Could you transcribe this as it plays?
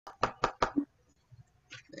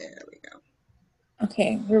There we go.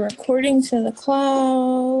 Okay, we're recording to the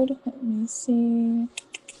cloud. Let me see.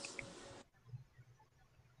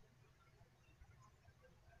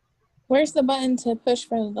 Where's the button to push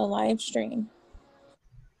for the live stream?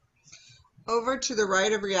 Over to the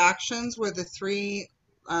right of reactions where the three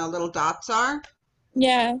little dots are,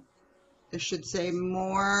 Yeah. it should say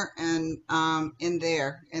more, and in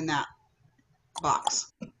there, in that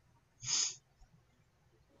box.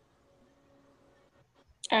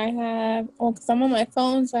 I have, well, because I'm on my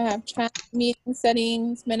phone, so I have chat, meeting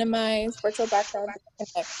settings, minimize, virtual background,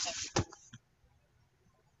 connect.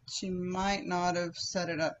 She might not have set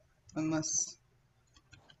it up unless,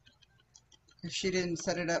 if she didn't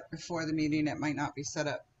set it up before the meeting, it might not be set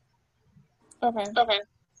up. Okay. Okay.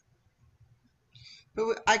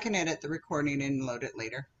 But I can edit the recording and load it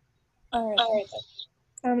later. All right. All right.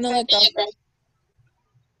 I'm gonna let go.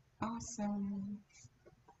 Awesome.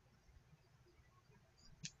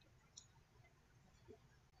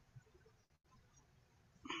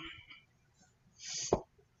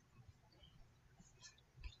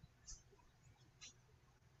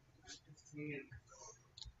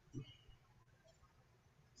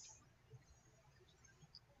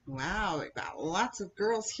 Wow, we've got lots of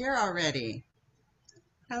girls here already.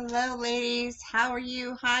 Hello, ladies. How are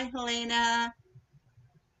you? Hi, Helena.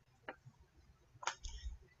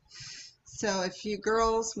 So if you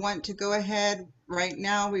girls want to go ahead right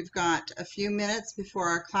now, we've got a few minutes before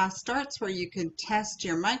our class starts where you can test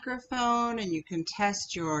your microphone and you can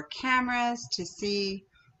test your cameras to see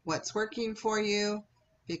what's working for you.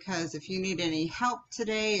 Because if you need any help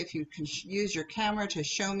today, if you can use your camera to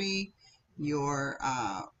show me your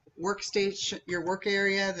workstation, your work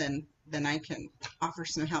area, then I can offer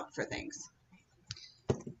some help for things.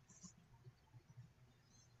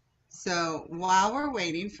 So while we're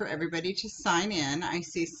waiting for everybody to sign in, I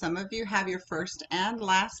see some of you have your first and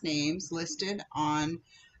last names listed on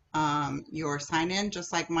your sign in,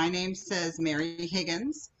 just like my name says Mary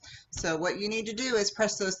Higgins. So what you need to do is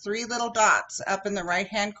press those three little dots up in the right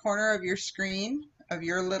hand corner of your screen, of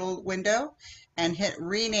your little window, and hit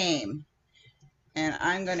rename. And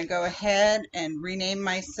I'm going to go ahead and rename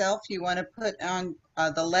myself. You want to put on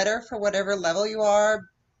the letter for whatever level you are,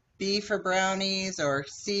 B for brownies, or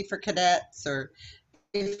C for cadets, or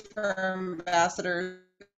A for ambassadors.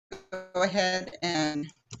 Go ahead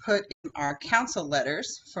and put in our council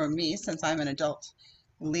letters for me, since I'm an adult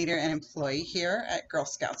leader and employee here at Girl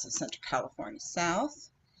Scouts of Central California South.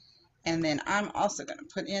 And then I'm also going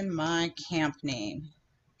to put in my camp name.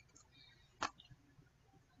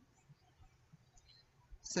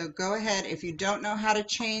 So go ahead. If you don't know how to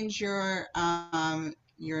change your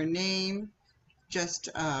name, just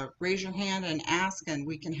raise your hand and ask, and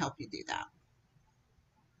we can help you do that.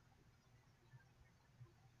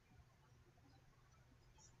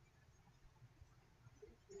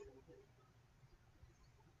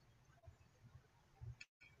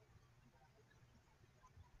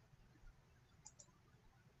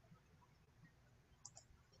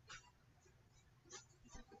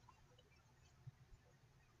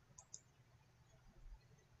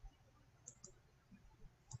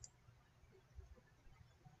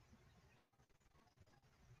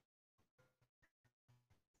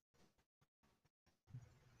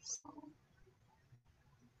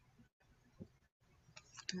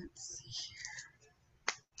 Let's see here.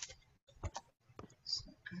 So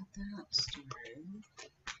I got that started.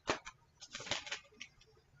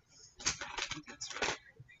 That's right.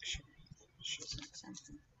 Make sure it shows up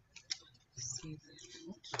something. Save that.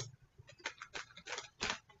 Oops.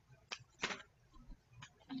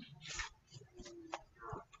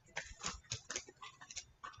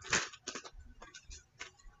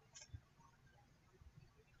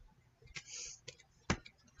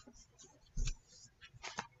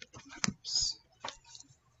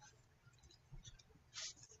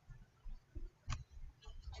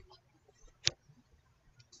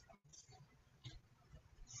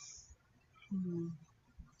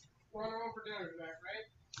 We're on for dinner tonight,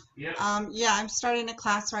 right? Yeah, I'm starting a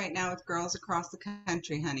class right now with girls across the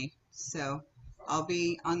country, honey. So I'll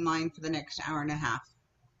be online for the next hour and a half.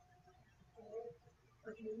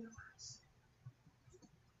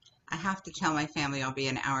 I have to tell my family I'll be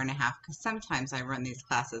an hour and a half because sometimes I run these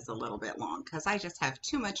classes a little bit long because I just have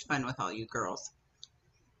too much fun with all you girls.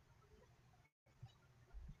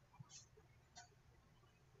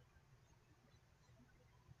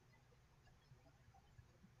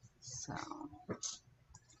 So.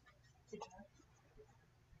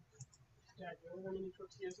 Dad, you know how many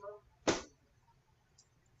tortillas are?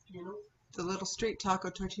 Do you know? The little street taco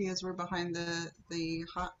tortillas were behind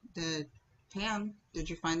the pan. Did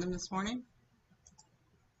you find them this morning?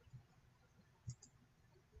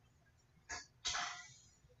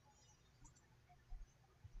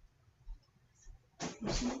 you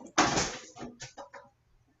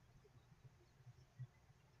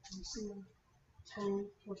seen the tiny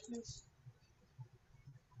tortillas?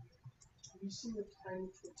 Have you seen the tiny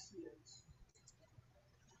tortillas?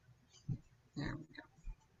 There we go.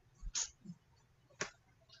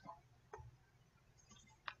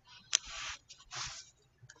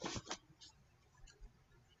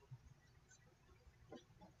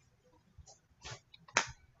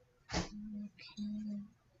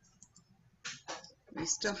 We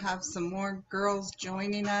still have some more girls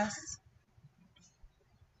joining us.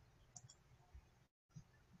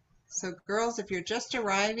 So girls, if you're just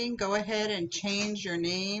arriving, go ahead and change your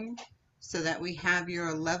name so that we have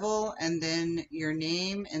your level and then your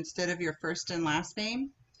name instead of your first and last name.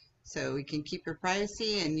 So we can keep your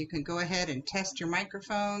privacy, and you can go ahead and test your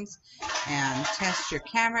microphones and test your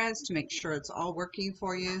cameras to make sure it's all working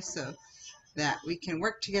for you so that we can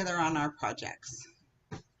work together on our projects.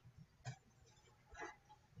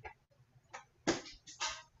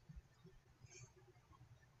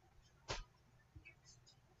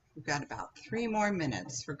 We've got about 3 more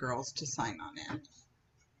minutes for girls to sign on in.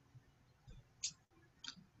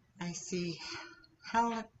 I see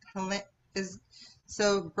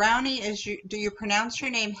so Brownie, do you pronounce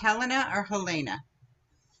your name Helena or Helena?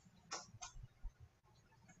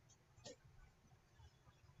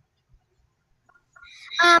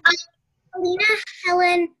 Helena,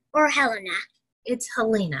 Helen, or Helena. It's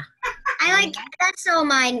Helena. I like that's all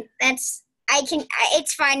mine. It's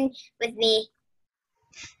fine with me.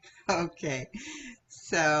 Okay.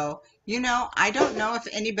 So, I don't know if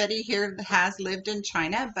anybody here has lived in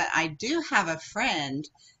China, but I do have a friend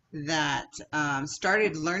that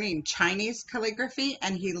started learning Chinese calligraphy,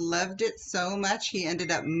 and he loved it so much he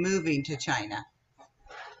ended up moving to China.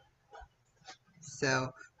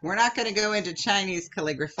 So we're not going to go into Chinese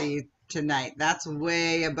calligraphy tonight. That's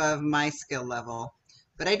way above my skill level.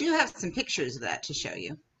 But I do have some pictures of that to show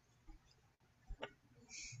you.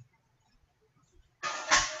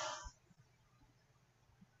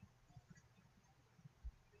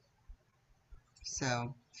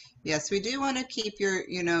 So, yes, we do want to keep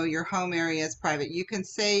your home areas private. You can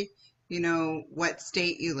say, what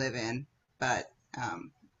state you live in, but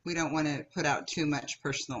we don't want to put out too much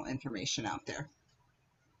personal information out there.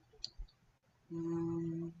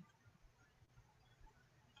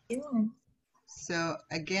 So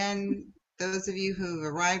again, those of you who've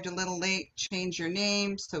arrived a little late, change your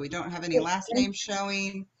name so we don't have any last names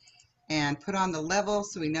showing, and put on the level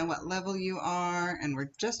so we know what level you are, and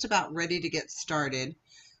we're just about ready to get started.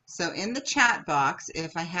 So in the chat box,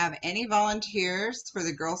 if I have any volunteers for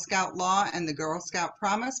the Girl Scout Law and the Girl Scout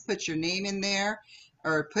Promise, put your name in there,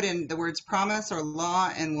 or put in the words promise or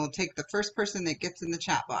law, and we'll take the first person that gets in the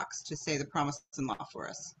chat box to say the promise and law for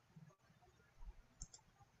us.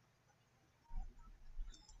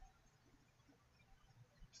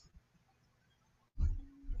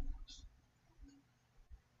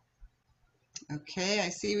 Okay, I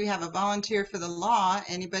see we have a volunteer for the law.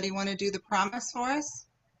 Anybody want to do the promise for us?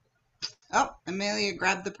 Oh, Amelia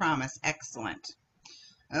grabbed the promise. Excellent.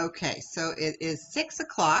 Okay, so it is 6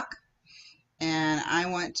 o'clock, and I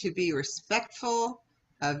want to be respectful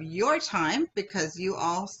of your time because you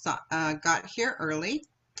all got here early,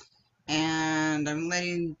 and I'm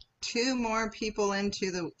letting 2 more people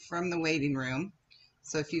from the waiting room.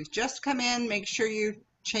 So if you've just come in, make sure you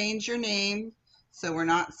change your name so we're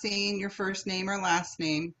not seeing your first name or last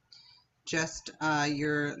name, just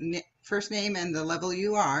your first name and the level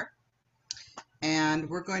you are. And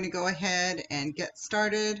we're going to go ahead and get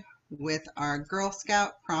started with our Girl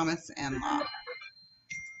Scout Promise and Law.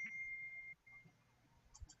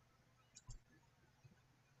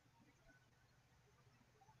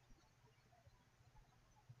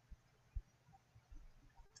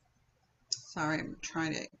 Sorry, I'm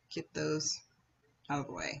trying to get those out of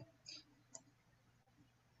the way.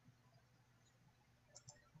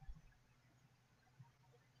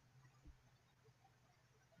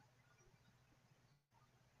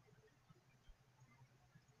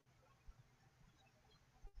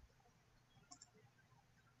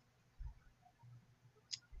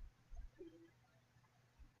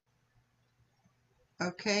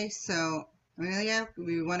 Okay, so Amelia,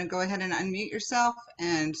 we want to go ahead and unmute yourself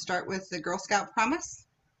and start with the Girl Scout Promise.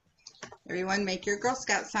 Everyone make your Girl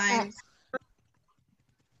Scout signs.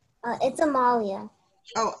 It's Amalia.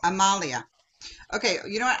 Oh, Amalia. Okay,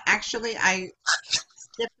 you know what? Actually, I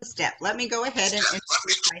skipped a step. Let me go ahead and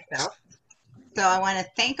introduce myself. So I want to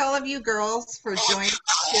thank all of you girls for joining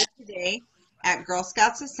us here today at Girl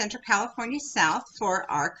Scouts of Central California South for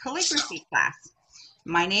our calligraphy class.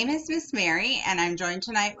 My name is Miss Mary, and I'm joined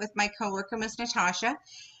tonight with my coworker, Miss Natasha.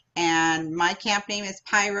 And my camp name is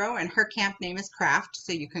Pyro, and her camp name is Craft,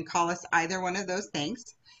 so you can call us either one of those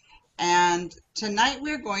things. And tonight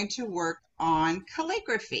we're going to work on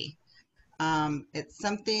calligraphy. It's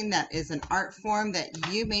something that is an art form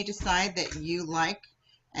that you may decide that you like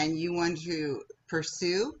and you want to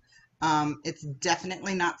pursue. It's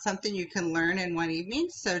definitely not something you can learn in one evening.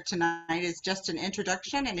 So tonight is just an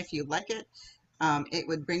introduction, and if you like it, it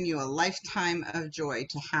would bring you a lifetime of joy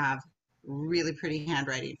to have really pretty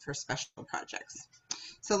handwriting for special projects.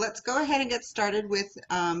 So let's go ahead and get started with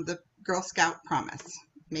the Girl Scout promise.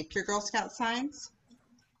 Make your Girl Scout signs.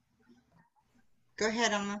 Go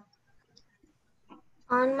ahead, Anna.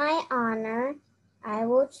 On my honor, I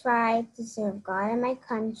will try to serve God and my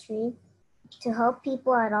country, to help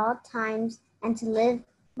people at all times, and to live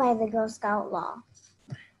by the Girl Scout law.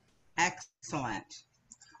 Excellent.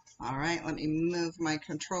 All right, let me move my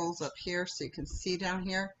controls up here so you can see down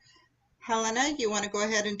here. Helena, you want to go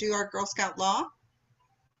ahead and do our Girl Scout law?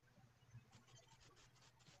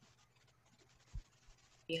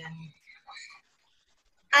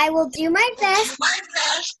 I will do my best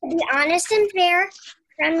to be honest and fair,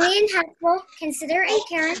 friendly and helpful, considerate and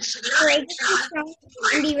caring, courageous and strong,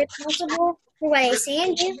 and be responsible for what I say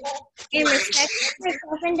and do, and respect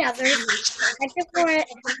myself and others, respect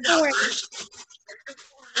authority.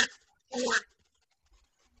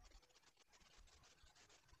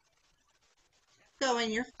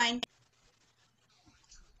 Going, you're fine.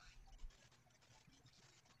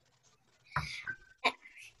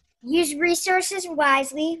 Use resources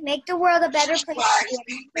wisely, make the world a better place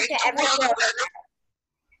to every girl.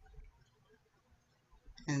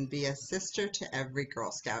 And be a sister to every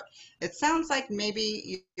Girl Scout. It sounds like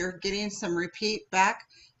maybe you're getting some repeat back.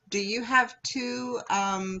 Do you have two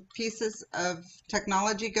pieces of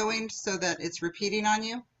technology going so that it's repeating on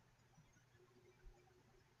you?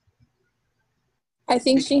 I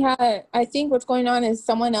think I think what's going on is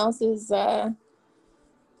someone else is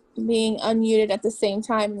being unmuted at the same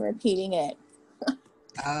time and repeating it.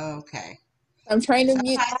 Okay. I'm trying to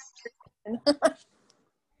mute.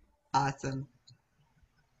 Awesome.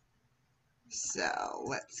 So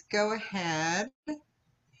let's go ahead.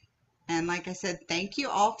 And like I said, thank you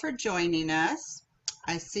all for joining us.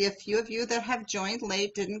 I see a few of you that have joined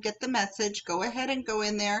late, didn't get the message. Go ahead and go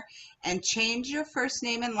in there and change your first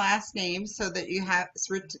name and last name so that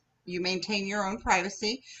you maintain your own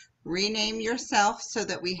privacy. Rename yourself so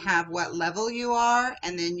that we have what level you are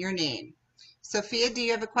and then your name. Sophia, do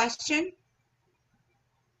you have a question?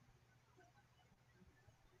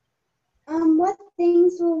 What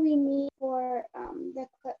things will we need for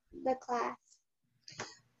the class?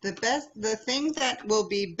 The thing that will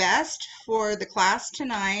be best for the class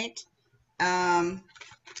tonight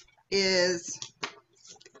is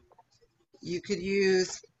you could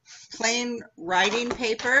use plain writing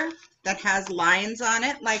paper that has lines on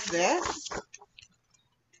it like this.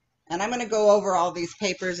 And I'm going to go over all these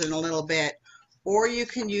papers in a little bit. Or you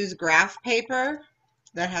can use graph paper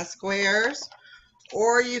that has squares.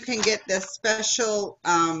 Or you can get this special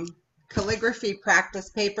calligraphy practice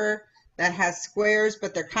paper that has squares,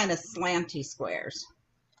 but they're kind of slanty squares.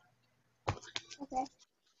 Okay.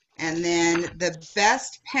 And then the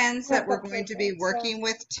best pens that we're going to be working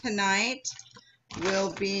with tonight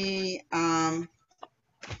will be,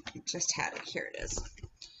 just had it, here it is.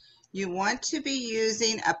 You want to be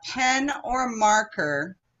using a pen or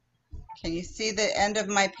marker. Can you see the end of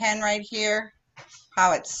my pen right here?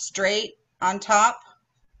 How it's straight on top?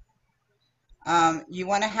 You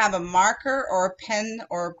want to have a marker or a pen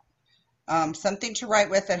or something to write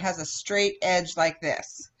with that has a straight edge like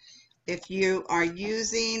this. If you are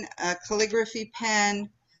using a calligraphy pen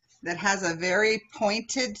that has a very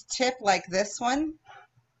pointed tip like this one,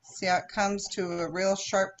 see how it comes to a real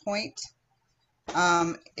sharp point?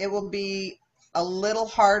 It will be a little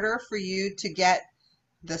harder for you to get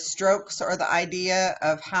the strokes or the idea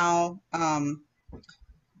of how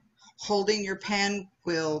holding your pen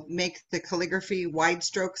will make the calligraphy wide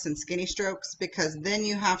strokes and skinny strokes, because then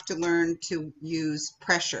you have to learn to use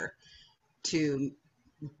pressure to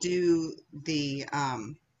do the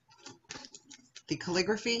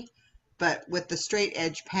calligraphy. But with the straight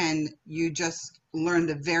edge pen, you just learn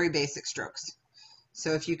the very basic strokes.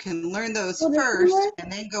 So if you can learn those first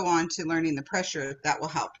and then go on to learning the pressure, that will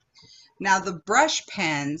help. Now the brush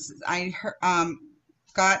pens, I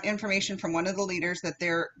got information from one of the leaders that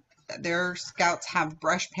their scouts have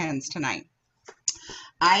brush pens tonight.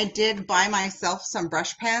 I did buy myself some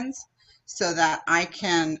brush pens so that I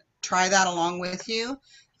can try that along with you.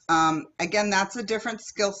 Again, that's a different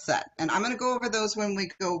skill set, and I'm going to go over those when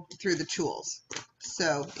we go through the tools.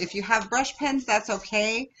 So if you have brush pens, that's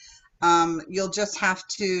okay. You'll just have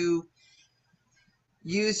to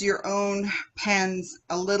use your own pens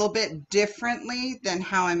a little bit differently than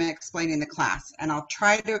how I'm explaining the class. And I'll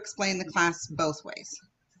try to explain the class both ways.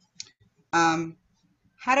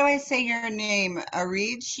 How do I say your name?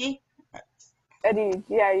 Arij? Eddie,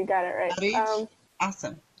 yeah, you got it right. Arij?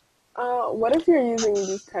 Awesome. What if you're using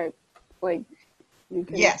these type, like, you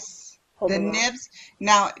can Yes. hold The them out? nibs.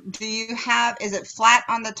 Now, do you have, is it flat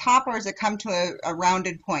on the top or does it come to a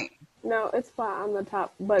rounded point? No, it's flat on the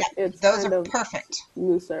top, Yeah, but it's those kind are of perfect.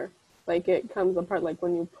 looser. Like it comes apart, like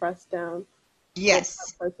when you press down, the top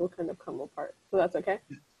Yes, parts will kind of come apart. So that's okay?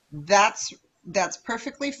 that's that's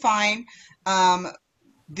perfectly fine. Um,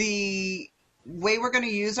 the way we're going to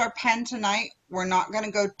use our pen tonight, we're not going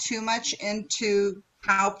to go too much into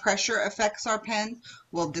how pressure affects our pen.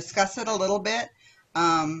 We'll discuss it a little bit,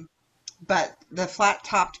 but the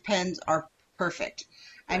flat-topped pens are perfect.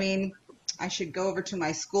 I mean, I should go over to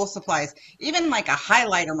my school supplies. Even like a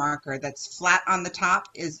highlighter marker that's flat on the top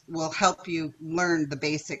will help you learn the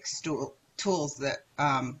basic tools that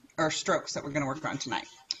or strokes that we're going to work on tonight.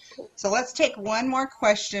 So let's take one more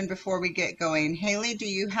question before we get going. Haley, do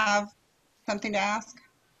you have something to ask?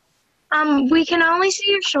 We can only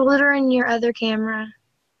see your shoulder and your other camera.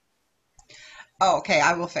 Oh, okay,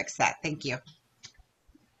 I will fix that. Thank you.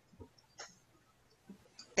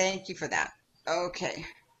 Thank you for that. Okay.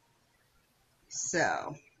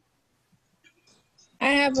 So, I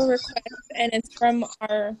have a request, and it's from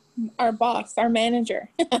our boss, our manager.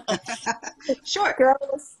 sure.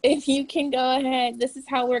 Girls, if you can go ahead, this is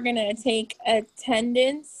how we're gonna take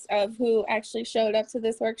attendance of who actually showed up to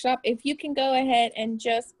this workshop. If you can go ahead and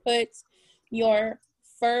just put your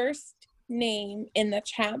first name in the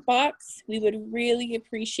chat box, we would really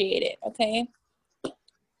appreciate it, okay?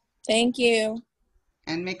 Thank you.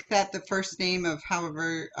 And make that the first name of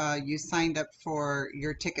however you signed up for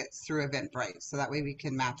your tickets through Eventbrite. So that way we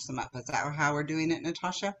can match them up. Is that how we're doing it,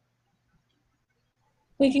 Natasha?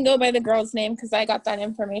 We can go by the girl's name because I got that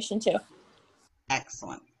information too.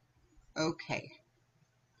 Excellent. Okay.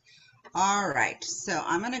 All right. So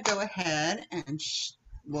I'm going to go ahead and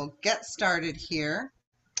we'll get started here.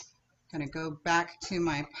 I'm going to go back to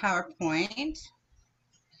my PowerPoint.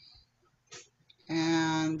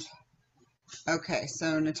 And okay,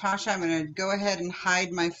 so Natasha, I'm going to go ahead and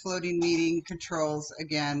hide my floating meeting controls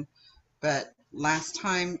again, but last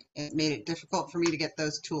time it made it difficult for me to get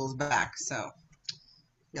those tools back, so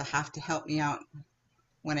you'll have to help me out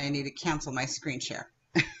when I need to cancel my screen share.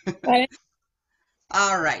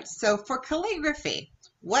 All right, so for calligraphy,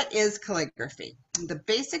 what is calligraphy? The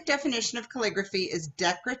basic definition of calligraphy is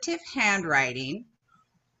decorative handwriting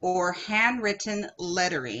or handwritten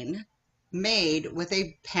lettering made with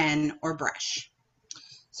a pen or brush.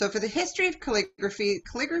 So for the history of calligraphy,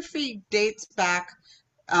 calligraphy dates back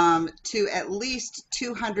to at least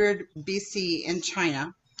 200 BC in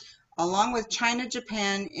China. Along with China,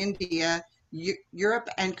 Japan, India, Europe,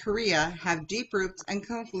 and Korea have deep roots in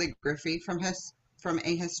calligraphy from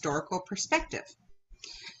a historical perspective.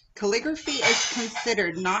 Calligraphy is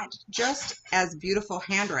considered not just as beautiful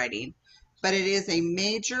handwriting, but it is a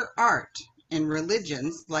major art in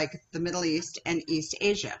religions like the Middle East and East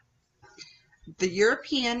Asia. The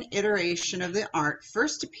European iteration of the art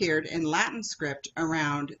first appeared in Latin script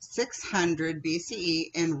around 600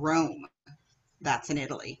 BCE in Rome. That's in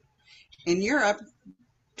Italy. In Europe,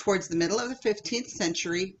 towards the middle of the 15th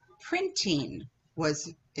century, printing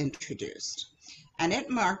was introduced, and it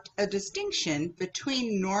marked a distinction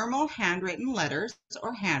between normal handwritten letters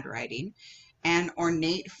or handwriting and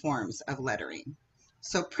ornate forms of lettering.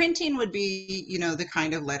 So printing would be, the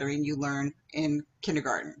kind of lettering you learn in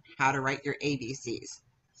kindergarten, how to write your ABCs.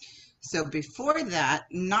 So before that,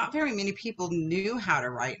 not very many people knew how to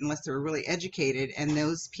write unless they were really educated, and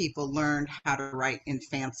those people learned how to write in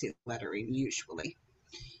fancy lettering usually.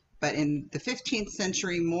 But in the 15th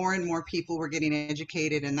century, more and more people were getting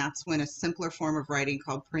educated, and that's when a simpler form of writing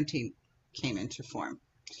called printing came into form.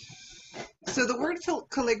 So the word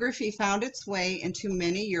calligraphy found its way into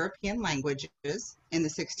many European languages in the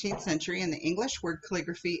 16th century, and the English word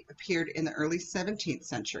calligraphy appeared in the early 17th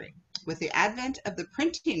century. With the advent of the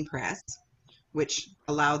printing press, which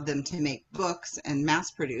allowed them to make books and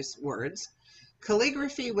mass-produce words,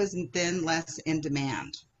 calligraphy was then less in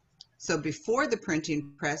demand. So before the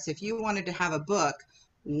printing press, if you wanted to have a book,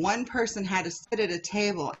 one person had to sit at a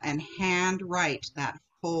table and handwrite that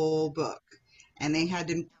whole book. And they had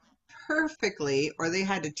to perfectly, or they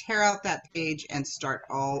had to tear out that page and start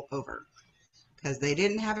all over, because they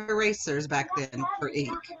didn't have erasers back then for ink.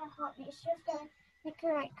 Not gonna help me. It's just gonna make it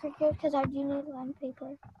right quicker because I do need one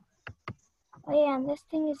paper. Oh yeah, and this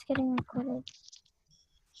thing is getting recorded.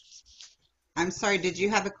 I'm sorry, did you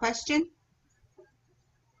have a question?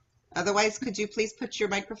 Otherwise, could you please put your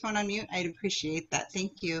microphone on mute? I'd appreciate that.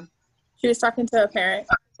 Thank you. She was talking to a parent.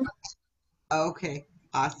 Okay,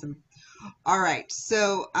 awesome. All right,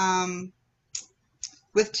 so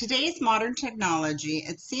with today's modern technology,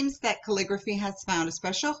 it seems that calligraphy has found a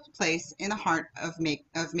special place in the heart of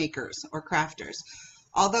makers or crafters.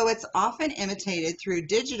 Although it's often imitated through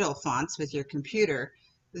digital fonts with your computer,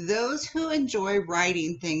 those who enjoy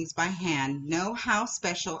writing things by hand know how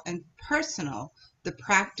special and personal the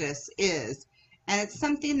practice is, and it's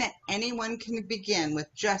something that anyone can begin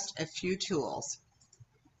with just a few tools.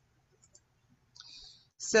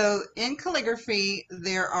 So in calligraphy,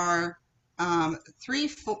 there are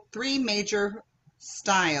three major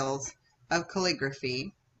styles of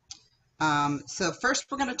calligraphy. So first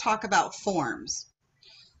we're going to talk about forms.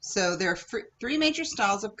 So there are three major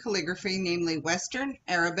styles of calligraphy, namely Western,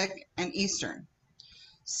 Arabic, and Eastern.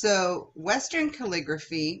 So Western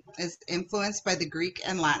calligraphy is influenced by the Greek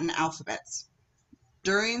and Latin alphabets.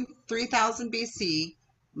 During 3000 BC,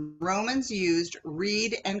 Romans used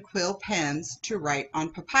reed and quill pens to write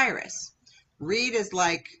on papyrus. Reed is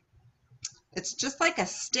it's just like a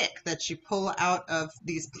stick that you pull out of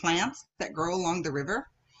these plants that grow along the river,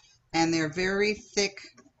 and they're very thick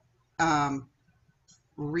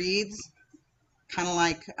reeds, kind of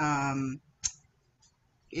like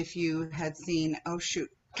if you had seen, oh shoot,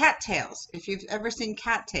 cattails. If you've ever seen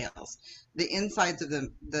cattails, the insides of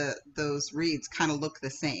those reeds kind of look the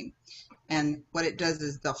same. And what it does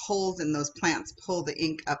is the holes in those plants pull the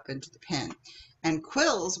ink up into the pen. And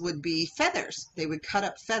quills would be feathers. They would cut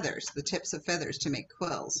up feathers, the tips of feathers, to make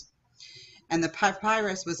quills. And the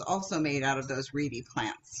papyrus was also made out of those reedy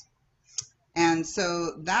plants. And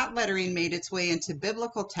so that lettering made its way into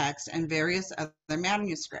biblical text and various other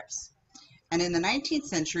manuscripts. And in the 19th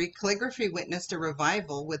century, calligraphy witnessed a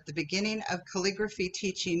revival with the beginning of calligraphy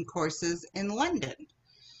teaching courses in London.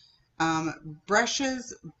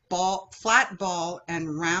 Brushes, flat ball,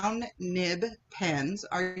 and round nib pens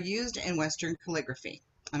are used in Western calligraphy.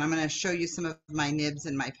 And I'm going to show you some of my nibs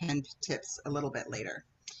and my pen tips a little bit later.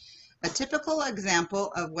 A typical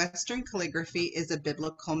example of Western calligraphy is a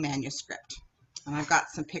biblical manuscript. And I've got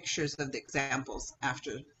some pictures of the examples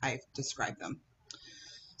after I've described them.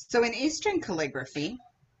 So in Eastern calligraphy,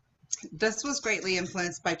 this was greatly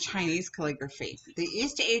influenced by Chinese calligraphy. The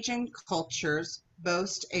East Asian cultures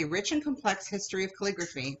boast a rich and complex history of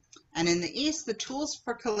calligraphy, and in the East, the tools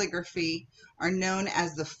for calligraphy are known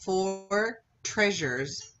as the four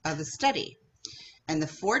treasures of the study. And the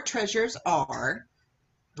four treasures are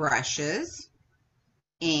brushes,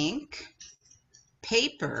 ink,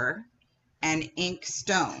 paper, and ink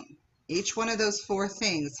stone. Each one of those four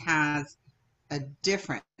things has a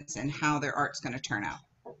difference in how their art's going to turn out.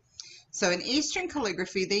 So in Eastern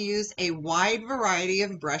calligraphy, they use a wide variety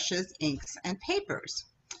of brushes, inks, and papers.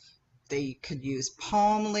 They could use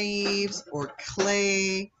palm leaves or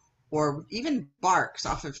clay or even barks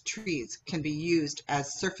off of trees can be used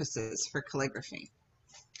as surfaces for calligraphy.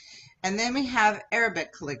 And then we have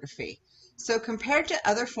Arabic calligraphy. So compared to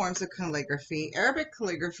other forms of calligraphy, Arabic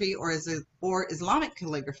calligraphy or Islamic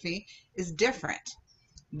calligraphy is different.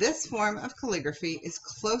 This form of calligraphy is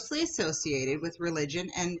closely associated with religion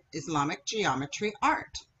and Islamic geometry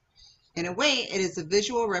art. In a way, it is a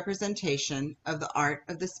visual representation of the art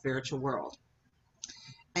of the spiritual world.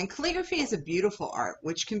 And calligraphy is a beautiful art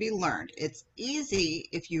which can be learned. It's easy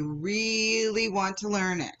if you really want to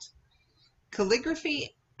learn it.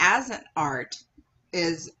 Calligraphy as an art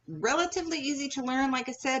is relatively easy to learn, like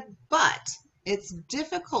I said, but it's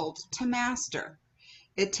difficult to master.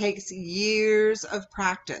 It takes years of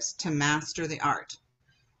practice to master the art,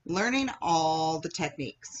 learning all the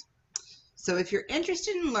techniques. So if you're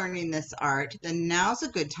interested in learning this art, then now's a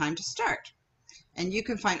good time to start. And you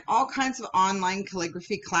can find all kinds of online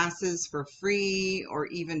calligraphy classes for free or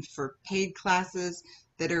even for paid classes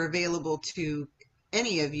that are available to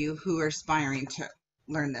any of you who are aspiring to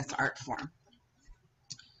learn this art form.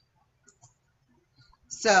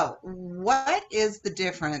 So what is the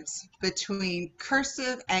difference between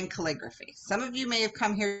cursive and calligraphy? Some of you may have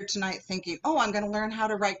come here tonight thinking, oh, I'm going to learn how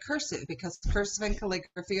to write cursive because cursive and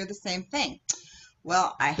calligraphy are the same thing.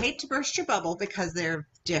 Well, I hate to burst your bubble because they're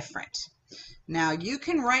different. Now, you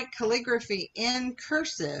can write calligraphy in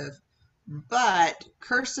cursive, but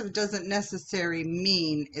cursive doesn't necessarily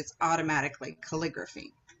mean it's automatically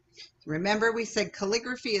calligraphy. Remember, we said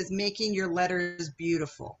calligraphy is making your letters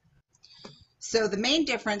beautiful. So the main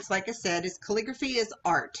difference, like I said, is calligraphy is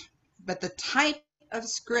art, but the type of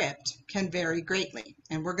script can vary greatly.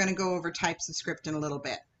 And we're going to go over types of script in a little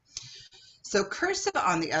bit. So cursive,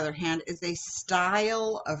 on the other hand, is a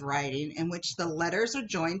style of writing in which the letters are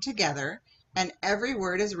joined together and every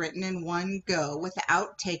word is written in one go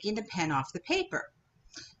without taking the pen off the paper.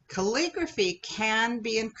 Calligraphy can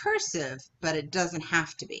be in cursive, but it doesn't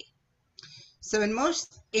have to be. So in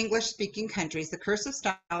most English-speaking countries, the cursive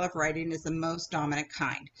style of writing is the most dominant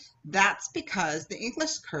kind. That's because the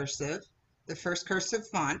English cursive, the first cursive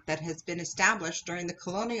font that has been established during the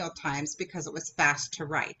colonial times because it was fast to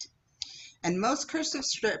write. And most cursive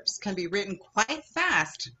scripts can be written quite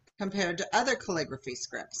fast compared to other calligraphy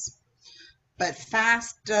scripts. But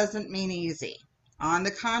fast doesn't mean easy. On the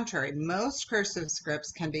contrary, most cursive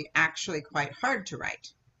scripts can be actually quite hard to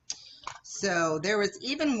write. So there was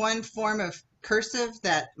even one form of cursive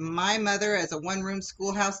that my mother, as a one-room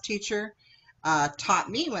schoolhouse teacher, taught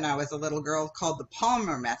me when I was a little girl, called the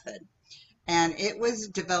Palmer method. And it was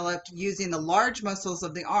developed using the large muscles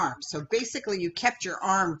of the arm. So basically you kept your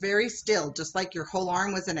arm very still, just like your whole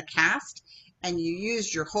arm was in a cast, and you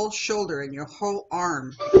used your whole shoulder and your whole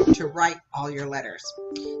arm to write all your letters.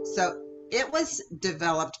 So it was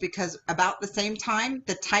developed because about the same time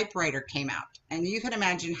the typewriter came out. And you can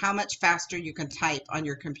imagine how much faster you can type on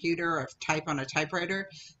your computer or type on a typewriter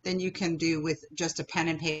than you can do with just a pen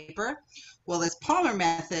and paper. Well, this Palmer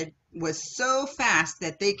method was so fast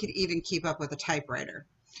that they could even keep up with a typewriter.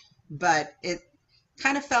 But it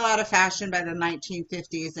kind of fell out of fashion by the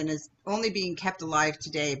 1950s and is only being kept alive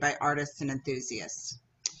today by artists and enthusiasts.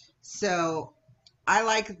 So I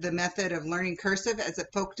like the method of learning cursive as it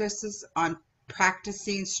focuses on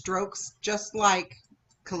practicing strokes just like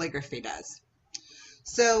calligraphy does.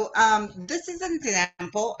 So this is an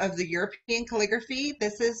example of the European calligraphy.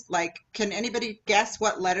 This is like, can anybody guess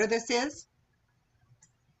what letter this is?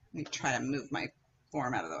 Let me try to move my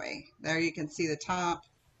form out of the way. There you can see the top.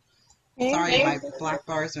 Sorry, my black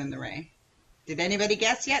bars are in the way. Did anybody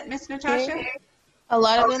guess yet, Miss Natasha? A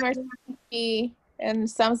lot of them are C, and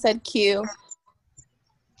some said Q.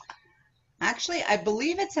 Actually, I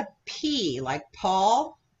believe it's a P, like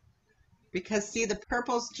Paul, because see, the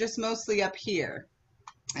purple's just mostly up here.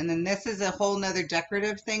 And then this is a whole nother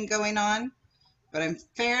decorative thing going on, but I'm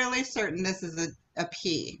fairly certain this is a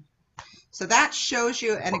P. So that shows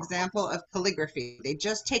you an example of calligraphy. They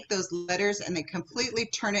just take those letters and they completely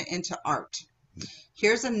turn it into art.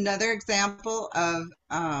 Here's another example of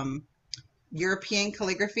European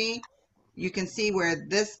calligraphy. You can see where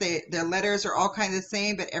their letters are all kind of the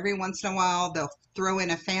same, but every once in a while they'll throw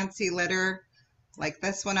in a fancy letter. Like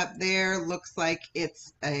this one up there looks like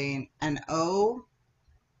it's an O,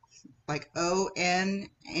 like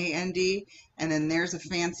O-N-A-N-D, and then there's a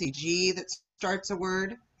fancy G that starts a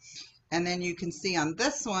word. And then you can see on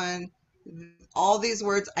this one, all these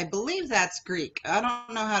words, I believe that's Greek. I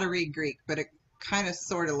don't know how to read Greek, but it kind of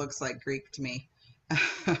sort of looks like Greek to me.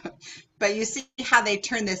 But you see how they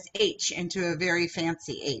turn this H into a very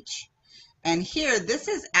fancy H. And here, this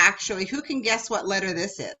is actually, who can guess what letter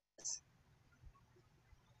this is?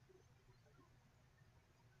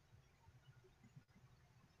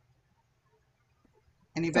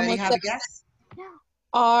 Anybody have a guess?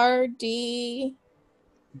 R, D.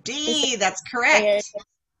 D, that's correct.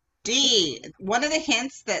 D. One of the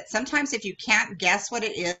hints that sometimes if you can't guess what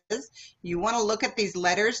it is, you want to look at these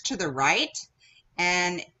letters to the right.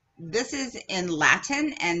 And this is in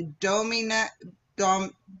Latin, and Domica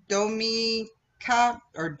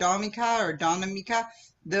or Domica,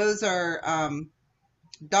 those are,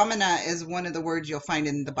 Domina is one of the words you'll find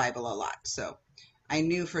in the Bible a lot. So I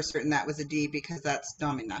knew for certain that was a D because that's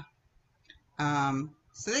Domina.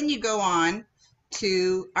 So then you go on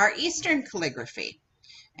to our Eastern calligraphy.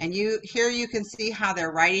 And here you can see how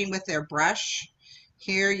they're writing with their brush.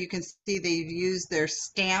 Here you can see they've used their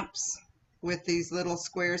stamps with these little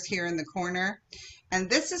squares here in the corner. And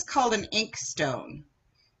this is called an ink stone.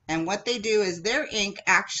 And what they do is their ink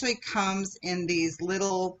actually comes in these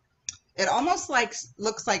little, it almost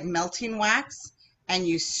looks like melting wax, and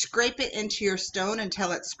you scrape it into your stone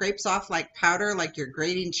until it scrapes off like powder, like you're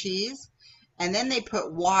grating cheese. And then they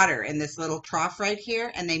put water in this little trough right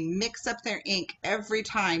here, and they mix up their ink every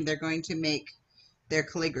time they're going to make their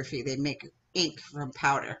calligraphy. They make ink from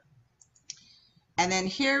powder. And then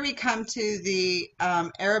here we come to the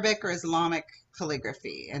Arabic or Islamic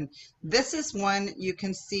calligraphy. And this is one you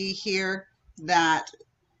can see here that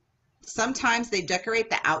sometimes they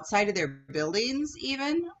decorate the outside of their buildings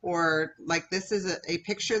even, or like this is a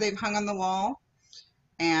picture they've hung on the wall.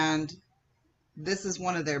 And this is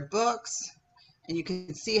one of their books. And you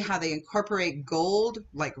can see how they incorporate gold,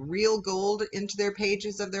 like real gold, into their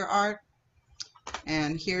pages of their art.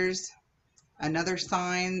 And here's another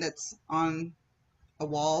sign that's on a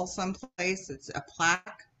wall someplace. It's a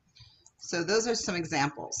plaque. So those are some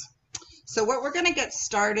examples. So what we're going to get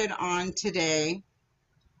started on today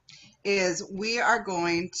is we are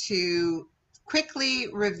going to quickly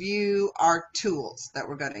review our tools that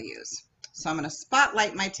we're going to use. So I'm going to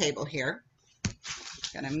spotlight my table here.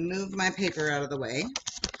 I'm going to move my paper out of the way.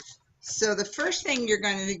 So the first thing you're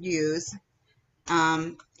going to use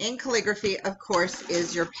in calligraphy, of course,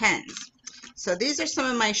 is your pens. So these are some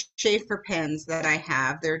of my Schaefer pens that I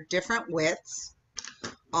have. They're different widths.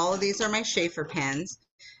 All of these are my Schaefer pens.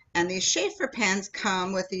 And these Schaefer pens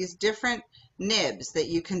come with these different nibs that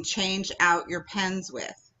you can change out your pens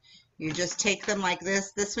with. You just take them like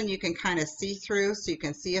this. This one you can kind of see through, so you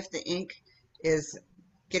can see if the ink is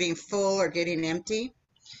getting full or getting empty.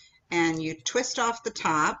 And you twist off the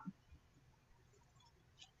top.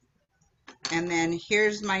 And then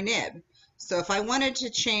here's my nib. So if I wanted to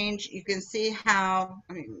change, you can see how,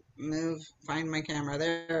 let me move, find my camera,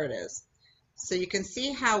 there it is. So you can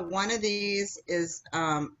see how one of these is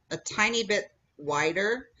a tiny bit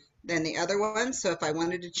wider than the other one. So if I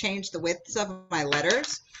wanted to change the widths of my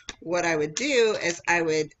letters, what I would do is I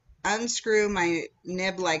would unscrew my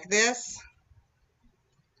nib like this,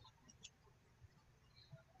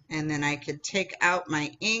 and then I could take out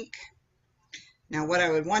my ink. Now what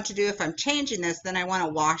I would want to do if I'm changing this, then I want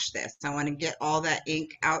to wash this. I want to get all that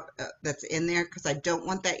ink out that's in there, because I don't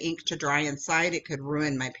want that ink to dry inside. It could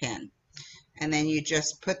ruin my pen. And then you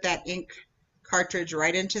just put that ink cartridge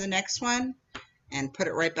right into the next one and put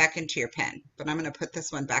it right back into your pen. But I'm going to put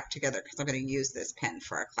this one back together because I'm going to use this pen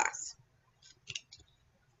for our class.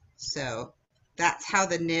 So that's how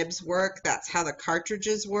the nibs work. That's how the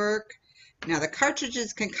cartridges work. Now the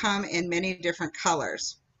cartridges can come in many different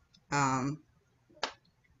colors.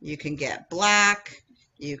 You can get black,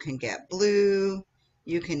 you can get blue,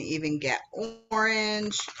 you can even get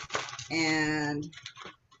orange, and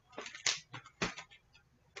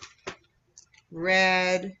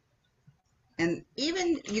red, and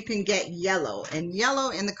even you can get yellow. And yellow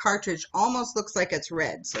in the cartridge almost looks like it's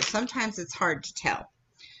red, so sometimes it's hard to tell.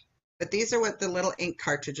 But these are what the little ink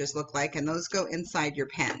cartridges look like, and those go inside your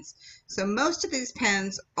pens. So most of these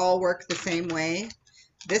pens all work the same way.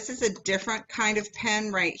 This is a different kind of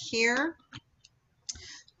pen right here.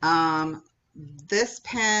 This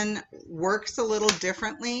pen works a little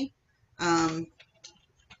differently.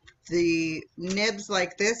 The nibs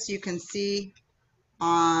like this, you can see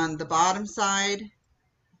on the bottom side,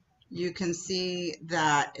 you can see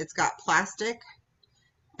that it's got plastic,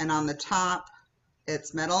 and on the top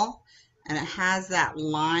it's metal, and it has that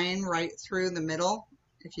line right through the middle,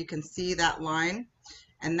 if you can see that line.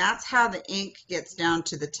 And that's how the ink gets down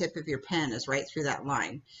to the tip of your pen, is right through that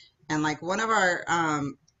line. And like one of our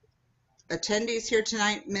attendees here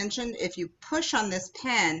tonight mentioned, if you push on this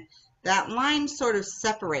pen, that line sort of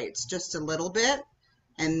separates just a little bit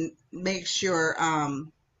and makes your,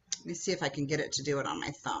 let me see if I can get it to do it on my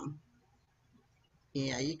thumb.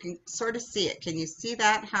 Yeah, you can sort of see it. Can you see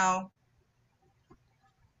that? How?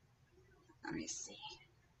 Let me see.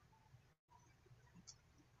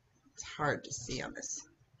 It's hard to see on this.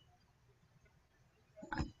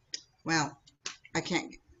 Well, I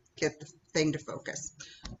can't get the thing to focus.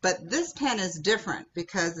 But this pen is different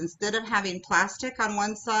because instead of having plastic on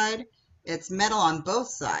one side, it's metal on both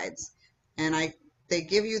sides. And they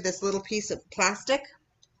give you this little piece of plastic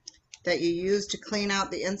that you use to clean out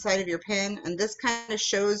the inside of your pen. And this kind of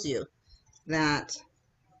shows you that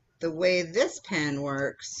the way this pen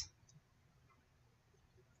works,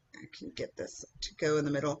 I can get this to go in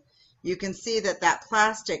the middle. You can see that that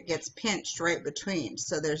plastic gets pinched right between.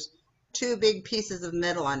 So there's two big pieces of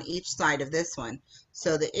metal on each side of this one.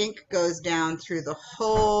 So the ink goes down through the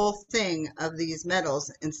whole thing of these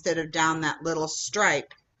metals instead of down that little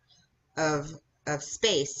stripe of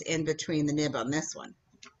space in between the nib on this one.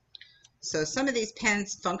 So some of these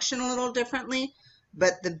pens function a little differently,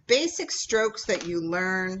 but the basic strokes that you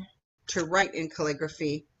learn to write in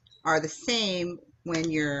calligraphy are the same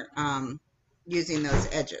when you're using those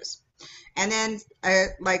edges. And then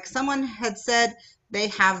like someone had said, they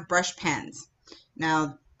have brush pens.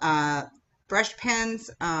 Now, brush pens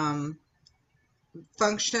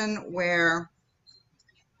function where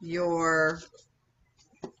your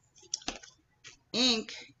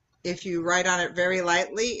ink, if you write on it very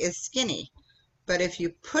lightly, is skinny. But if you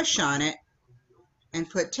push on it and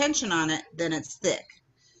put tension on it, then it's thick.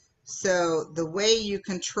 So the way you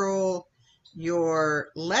control your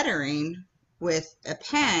lettering with a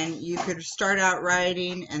pen, you could start out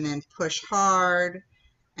writing and then push hard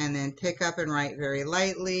and then pick up and write very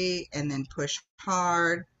lightly and then push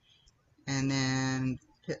hard and then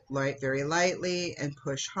write very lightly and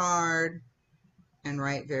push hard and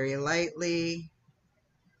write very lightly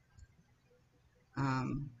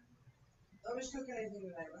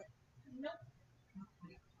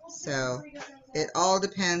So it all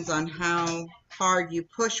depends on how hard you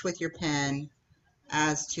push with your pen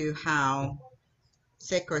as to how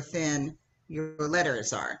thick or thin your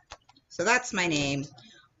letters are. So that's my name.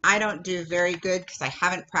 I don't do very good because I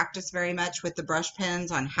haven't practiced very much with the brush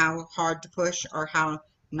pens on how hard to push or how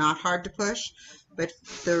not hard to push. But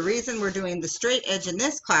the reason we're doing the straight edge in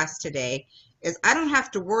this class today is I don't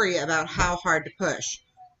have to worry about how hard to push.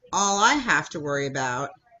 All I have to worry about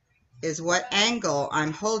is what angle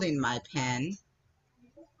I'm holding my pen,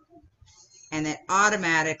 and it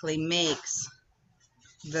automatically makes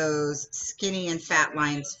those skinny and fat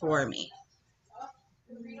lines for me.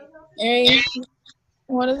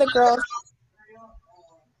 One of the girls,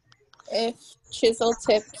 if chisel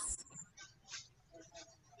tip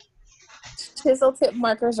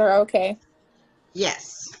markers are okay.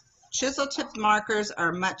 Yes, chisel tip markers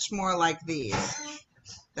are much more like these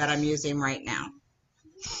that I'm using right now.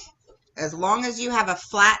 As long as you have a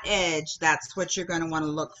flat edge, that's what you're going to want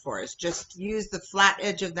to look for. Is just use the flat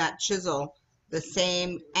edge of that chisel the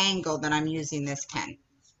same angle that I'm using this pen.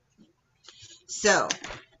 So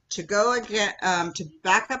to go again, to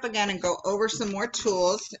back up again and go over some more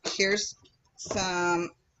tools, here's some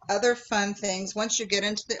other fun things. Once you get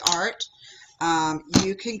into the art,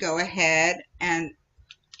 you can go ahead and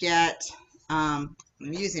get, I'm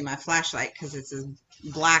using my flashlight because it's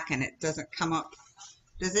black and it doesn't come up.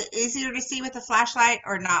 Is it easier to see with the flashlight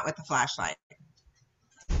or not with the flashlight?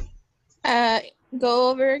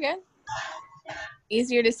 Go over again.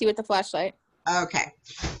 Easier to see with the flashlight. Okay,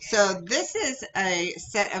 so this is a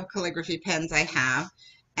set of calligraphy pens I have,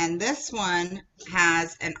 and this one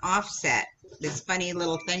has an offset, this funny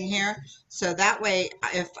little thing here. So that way,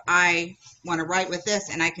 if I want to write with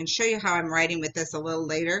this, and I can show you how I'm writing with this a little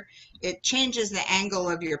later, it changes the angle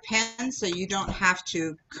of your pen so you don't have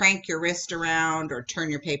to crank your wrist around or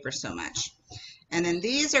turn your paper so much. And then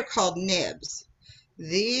these are called nibs.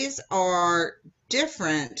 These are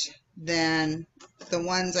different than the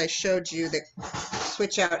ones I showed you that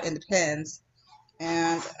switch out in the pens,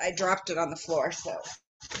 and I dropped it on the floor, so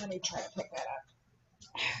let me try to pick that up.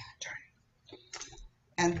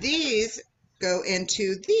 And these go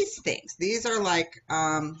into these things. These are like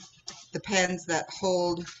the pens that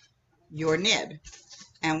hold your nib,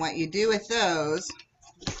 and what you do with those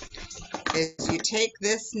is you take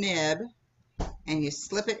this nib and you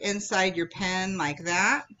slip it inside your pen like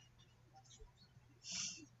that.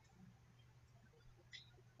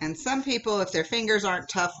 And some people, if their fingers aren't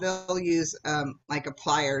tough, they'll use like a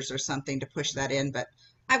pliers or something to push that in. But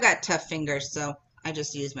I've got tough fingers, so I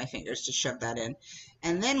just use my fingers to shove that in.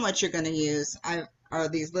 And then what you're going to use are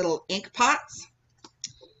these little ink pots.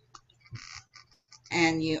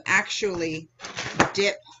 And you actually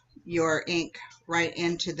dip your ink right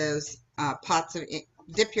into those pots of ink.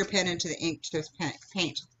 Dip your pen into the ink to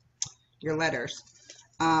paint your letters.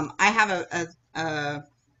 I have a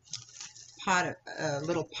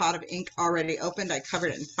little pot of ink already opened. I covered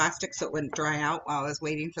it in plastic so it wouldn't dry out while I was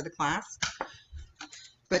waiting for the class.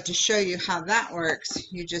 But to show you how that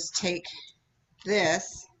works, you just take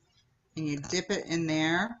this and you dip it in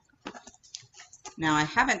there. Now I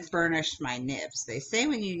haven't burnished my nibs. They say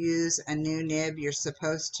when you use a new nib, you're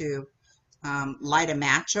supposed to light a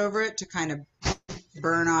match over it to kind of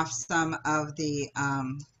burn off some of the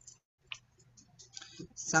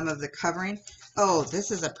covering. Oh,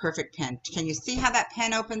 this is a perfect pen. Can you see how that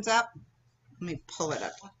pen opens up? Let me pull it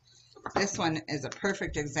up. This one is a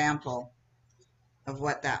perfect example of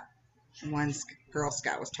what that one Girl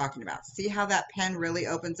Scout was talking about. See how that pen really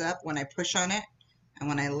opens up when I push on it? And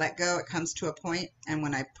when I let go, it comes to a point, and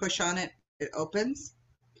when I push on it, it opens.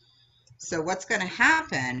 So what's going to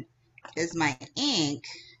happen is my ink,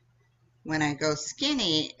 when I go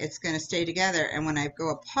skinny, it's going to stay together, and when I go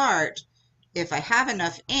apart, if I have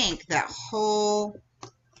enough ink, that whole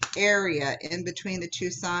area in between the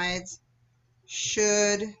two sides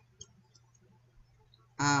should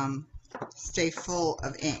stay full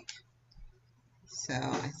of ink. So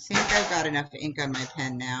I think I've got enough ink on my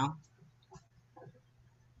pen now.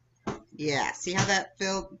 Yeah, see how that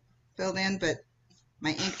filled in? But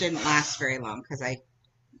my ink didn't last very long because I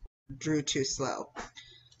drew too slow.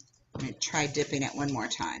 Let me try dipping it one more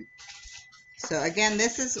time. So again,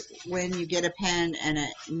 this is when you get a pen and a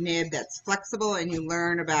nib that's flexible and you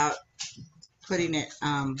learn about putting it,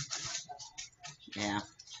 yeah.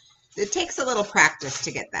 It takes a little practice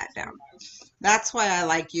to get that down. That's why I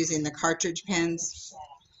like using the cartridge pens.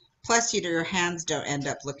 Plus, your hands don't end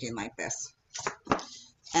up looking like this.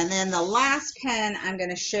 And then the last pen I'm going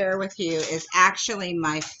to share with you is actually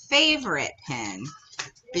my favorite pen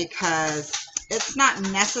because it's not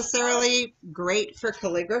necessarily great for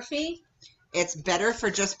calligraphy. It's better for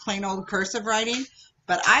just plain old cursive writing,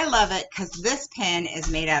 but I love it because this pen is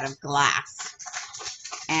made out of glass.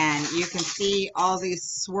 And you can see all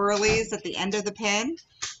these swirlies at the end of the pen,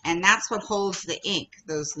 and that's what holds the ink,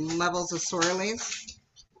 those levels of swirlies.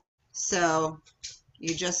 So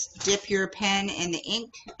you just dip your pen in the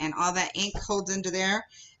ink, and all that ink holds into there.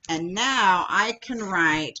 And now I can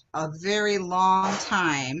write a very long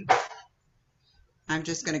time. I'm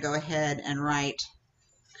just going to go ahead and write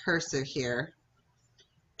cursive here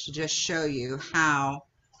to just show you how,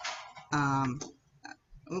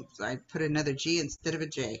 oops, I put another G instead of a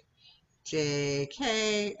J. J,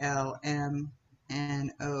 K, L, M,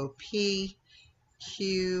 N, O, P,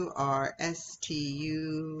 Q, R, S, T,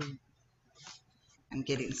 U. I'm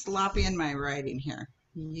getting sloppy in my writing here.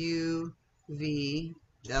 U, V,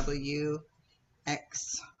 W,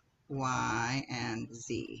 X, Y, and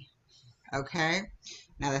Z. Okay?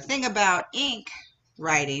 Now the thing about ink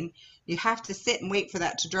writing, you have to sit and wait for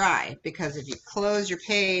that to dry, because if you close your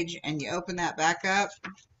page and you open that back up,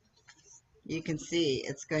 you can see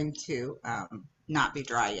it's going to not be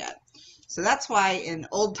dry yet. So that's why in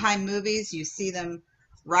old time movies you see them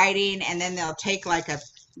writing, and then they'll take like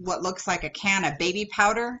what looks like a can of baby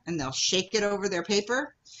powder and they'll shake it over their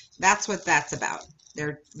paper. That's what that's about.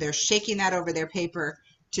 They're shaking that over their paper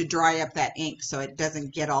to dry up that ink so it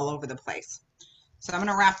doesn't get all over the place. So I'm going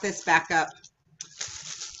to wrap this back up.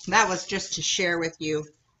 That was just to share with you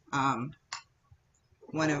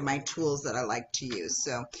one of my tools that I like to use.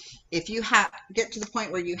 So if you get to the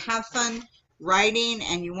point where you have fun writing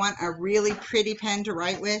and you want a really pretty pen to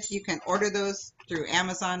write with, you can order those through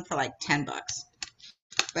Amazon for like 10 bucks.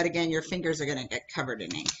 But again, your fingers are going to get covered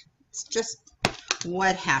in ink. It's just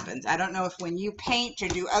what happens. I don't know if when you paint or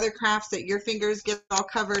do other crafts that your fingers get all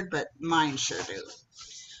covered, but mine sure do.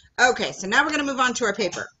 Okay, so now we're going to move on to our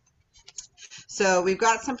paper. So we've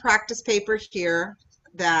got some practice paper here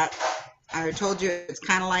that I told you it's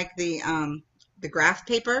kind of like the graph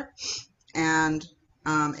paper, and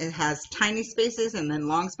it has tiny spaces and then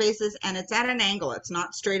long spaces, and it's at an angle. It's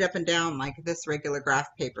not straight up and down like this regular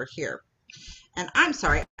graph paper here. And I'm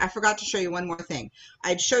sorry, I forgot to show you one more thing.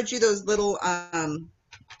 I'd showed you those little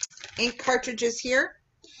ink cartridges here.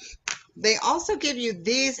 They also give you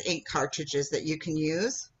these ink cartridges that you can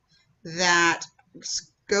use that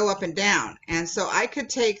go up and down. And so I could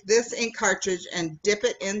take this ink cartridge and dip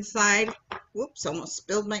it inside. Whoops, almost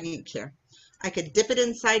spilled my ink here. I could dip it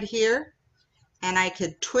inside here, and I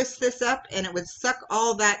could twist this up, and it would suck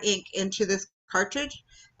all that ink into this cartridge,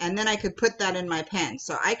 and then I could put that in my pen.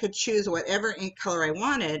 So I could choose whatever ink color I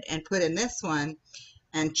wanted and put in this one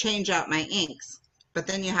and change out my inks. But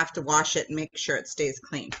then you have to wash it and make sure it stays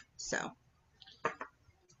clean. So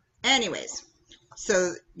anyways,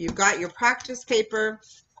 so you've got your practice paper,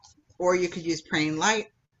 or you could use plain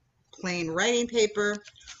writing paper,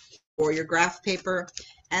 or your graph paper.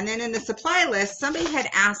 And then in the supply list, somebody had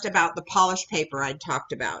asked about the polished paper I'd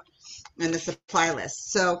talked about in the supply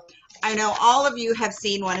list. So I know all of you have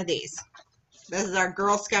seen one of these. This is our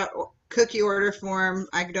Girl Scout cookie order form.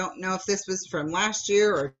 I don't know if this was from last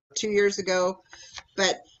year or 2 years ago,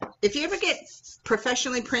 but if you ever get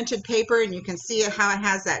professionally printed paper and you can see how it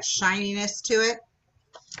has that shininess to it,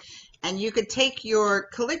 and you could take your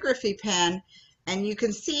calligraphy pen and you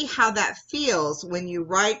can see how that feels when you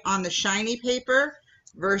write on the shiny paper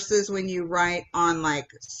versus when you write on like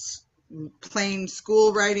plain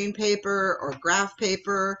school writing paper or graph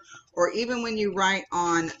paper, or even when you write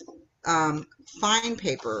on fine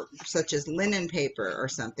paper such as linen paper or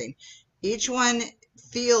something. Each one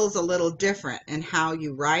feels a little different in how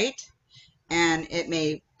you write, and it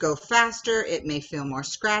may go faster, it may feel more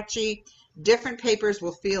scratchy. Different papers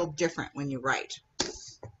will feel different when you write.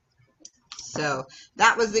 So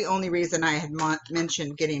that was the only reason I had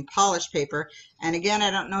mentioned getting polished paper. And again, I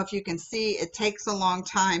don't know if you can see, it takes a long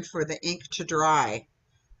time for the ink to dry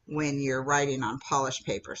when you're writing on polished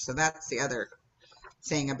paper. So that's the other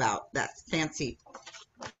thing about that fancy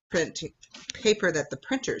print paper that the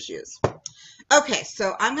printers use. Okay,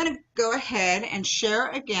 so I'm going to go ahead and share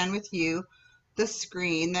again with you the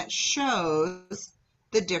screen that shows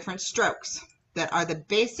the different strokes that are the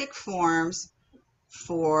basic forms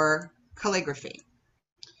for calligraphy.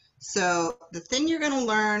 So the thing you're going to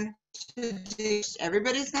learn to do,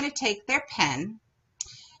 everybody's going to take their pen,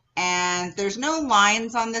 and there's no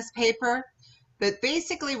lines on this paper, but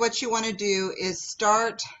basically what you want to do is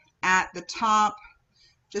start at the top.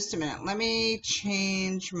 Just a minute, let me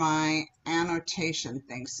change my annotation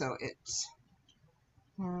thing so it's,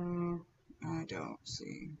 I don't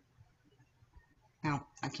see. No,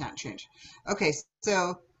 I can't change. Okay,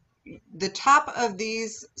 so the top of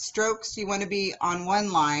these strokes you want to be on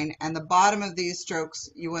one line, and the bottom of these strokes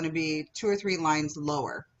you want to be 2 or 3 lines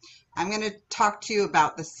lower. I'm going to talk to you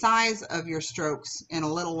about the size of your strokes in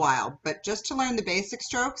a little while, but just to learn the basic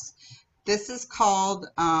strokes, this is called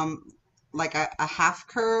like a half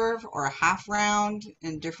curve or a half round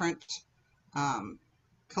in different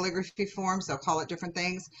calligraphy forms. They'll call it different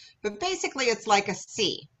things, but basically it's like a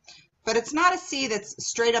C. But it's not a C that's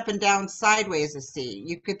straight up and down sideways a C.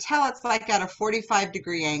 You could tell it's like at a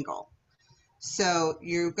 45-degree angle. So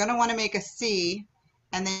you're going to want to make a C,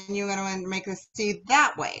 and then you're going to want to make a C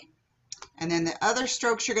that way. And then the other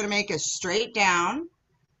strokes you're going to make is straight down,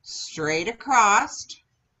 straight across,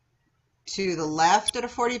 to the left at a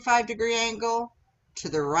 45-degree angle, to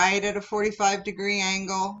the right at a 45-degree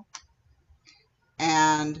angle.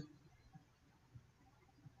 And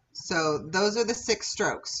so those are the 6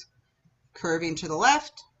 strokes. Curving to the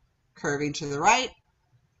left, curving to the right,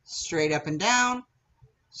 straight up and down,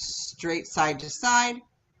 straight side to side,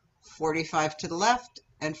 45 to the left,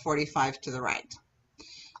 and 45 to the right.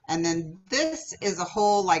 And then this is a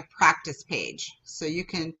whole like practice page. So you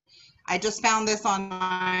can, I just found this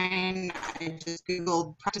online. I just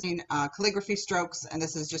Googled practicing calligraphy strokes, and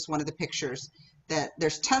this is just one of the pictures. That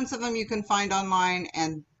there's tons of them you can find online,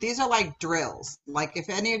 and these are like drills. Like if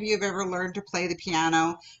any of you have ever learned to play the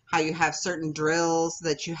piano, how you have certain drills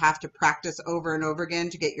that you have to practice over and over again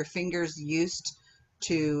to get your fingers used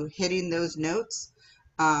to hitting those notes.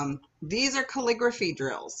 These are calligraphy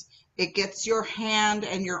drills. It gets your hand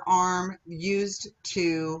and your arm used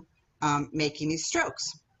to making these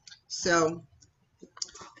strokes. So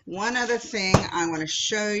one other thing I want to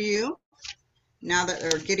show you now that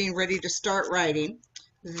they're getting ready to start writing.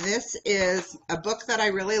 This is a book that I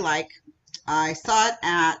really like. I saw it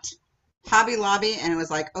at Hobby Lobby and it was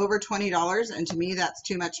like over $20, and to me that's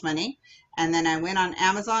too much money. And then I went on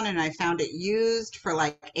Amazon and I found it used for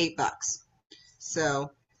like $8. So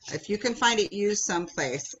if you can find it used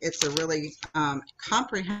someplace, it's a really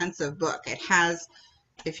comprehensive book. It has,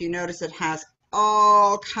 if you notice, it has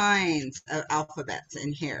all kinds of alphabets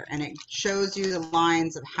in here, and it shows you the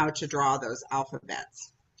lines of how to draw those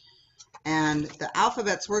alphabets. And the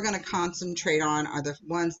alphabets we're going to concentrate on are the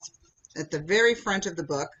ones at the very front of the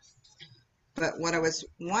book. But what I was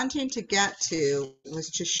wanting to get to was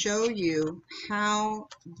to show you how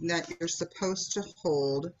that you're supposed to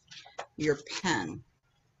hold your pen.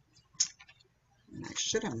 And I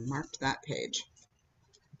should have marked that page.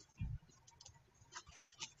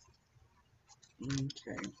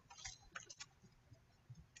 Okay.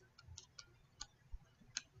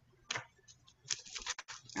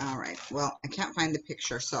 All right, well, I can't find the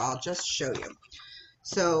picture, so I'll just show you.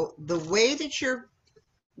 So the way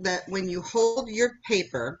that when you hold your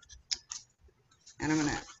paper, and I'm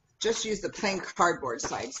gonna just use the plain cardboard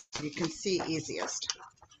side so you can see easiest.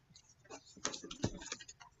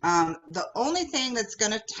 The only thing that's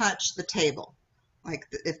gonna touch the table, like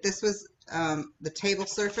if this was the table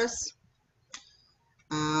surface,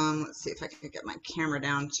 let's see if I can get my camera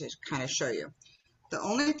down to kind of show you. The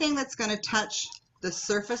only thing that's going to touch the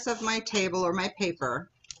surface of my table or my paper,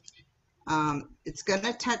 it's going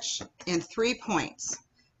to touch in 3 points.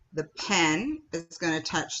 The pen is going to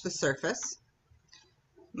touch the surface.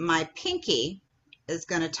 My pinky is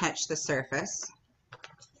going to touch the surface.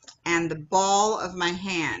 And the ball of my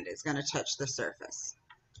hand is going to touch the surface.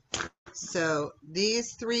 So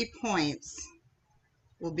these 3 points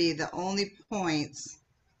will be the only points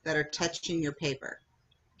that are touching your paper.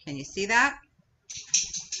 Can you see that?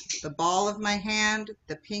 The ball of my hand,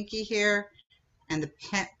 the pinky here, and the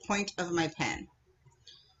point of my pen.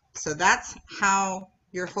 So that's how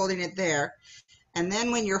you're holding it there. And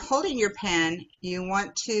then when you're holding your pen, you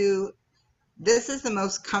want to, this is the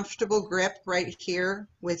most comfortable grip right here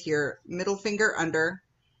with your middle finger under,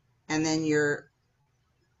 and then your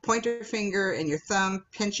pointer finger and your thumb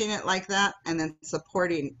pinching it like that, and then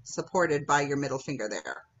supported by your middle finger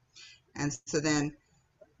there. And so then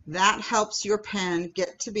that helps your pen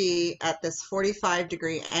get to be at this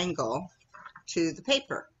 45-degree angle to the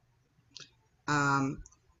paper.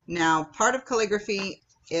 Now, part of calligraphy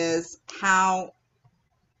is how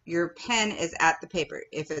your pen is at the paper.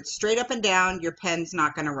 If it's straight up and down, your pen's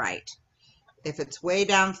not going to write. If it's way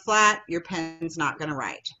down flat, your pen's not going to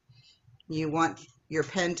write. You want your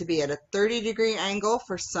pen to be at a 30-degree angle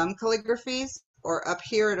for some calligraphies, or up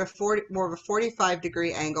here at a more of a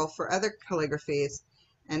 45-degree angle for other calligraphies,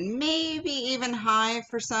 and maybe even high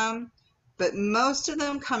for some, but most of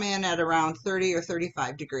them come in at around 30 or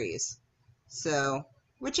 35 degrees. So,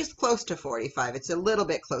 which is close to 45. It's a little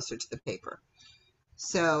bit closer to the paper.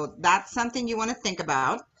 So that's something you want to think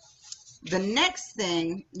about. The next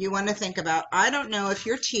thing you want to think about, I don't know if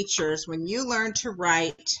your teachers, when you learn to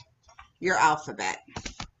write your alphabet,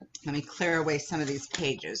 let me clear away some of these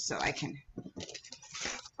pages so I can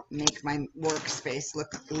make my workspace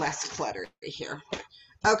look less cluttered here.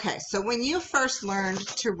 Okay, so when you first learned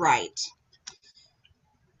to write,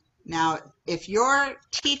 now if your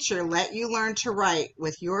teacher let you learn to write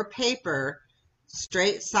with your paper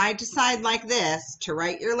straight side to side like this to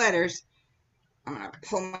write your letters, I'm going to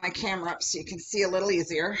pull my camera up so you can see a little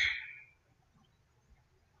easier.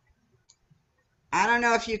 I don't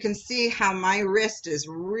know if you can see how my wrist is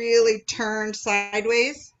really turned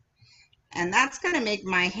sideways, and that's going to make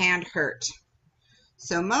my hand hurt.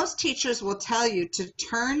 So most teachers will tell you to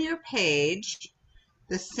turn your page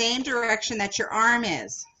the same direction that your arm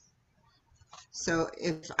is. So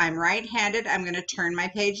if I'm right-handed, I'm going to turn my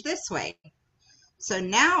page this way. So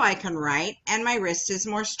now I can write and my wrist is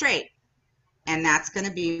more straight, and that's going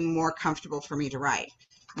to be more comfortable for me to write.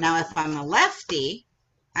 Now if I'm a lefty,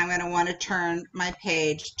 I'm going to want to turn my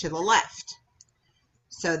page to the left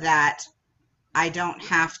so that I don't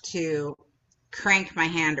have to crank my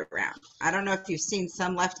hand around. I don't know if you've seen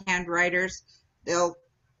some left-hand writers. They'll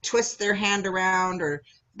twist their hand around, or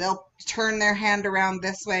they'll turn their hand around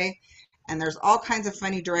this way, and there's all kinds of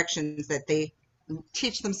funny directions that they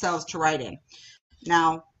teach themselves to write in.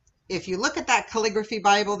 Now, if you look at that calligraphy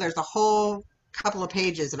Bible, there's a whole couple of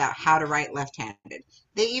pages about how to write left-handed.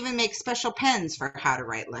 They even make special pens for how to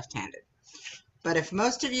write left-handed. But if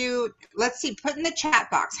most of you, let's see, put in the chat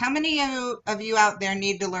box, how many of you out there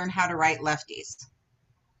need to learn how to write lefties?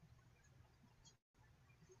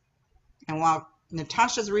 And while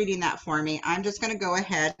Natasha's reading that for me, I'm just going to go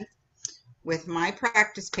ahead with my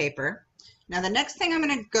practice paper. Now the next thing I'm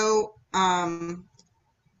going to go, I'm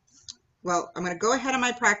going to go ahead on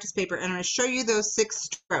my practice paper and I'm going to show you those 6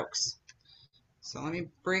 strokes. So let me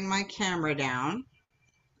bring my camera down.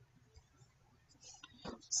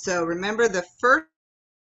 So remember the first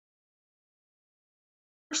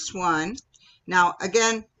one. Now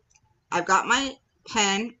again, I've got my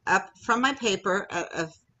pen up from my paper at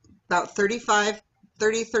about 35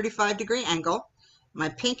 degree angle. My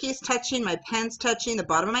pinky is touching, my pen's touching, the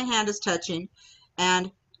bottom of my hand is touching. And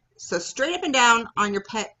so straight up and down on your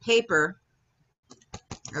paper.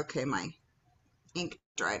 Okay, my ink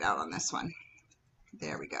dried out on this one.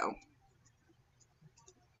 There we go.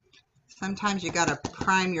 Sometimes you got to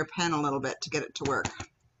prime your pen a little bit to get it to work.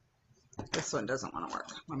 This one doesn't want to work.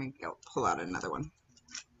 Let me go pull out another one.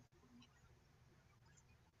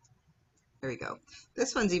 There we go.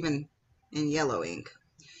 This one's even in yellow ink.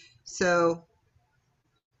 So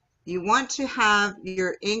you want to have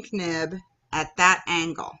your ink nib at that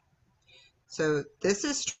angle. So this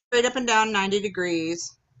is straight up and down 90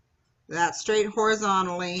 degrees. That's straight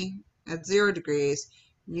horizontally at 0 degrees.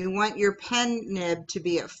 You want your pen nib to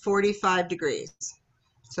be at 45 degrees.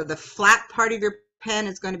 So the flat part of your pen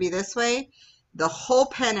is going to be this way. The whole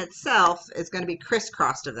pen itself is going to be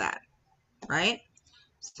crisscrossed of that, right?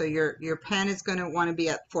 So your pen is going to want to be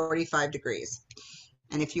at 45 degrees.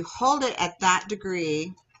 And if you hold it at that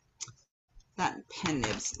degree, that pen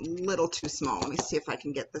nib's a little too small. Let me see if I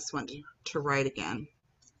can get this one to write again.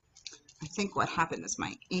 I think what happened is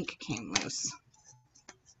my ink came loose.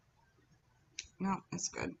 No, that's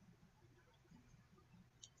good.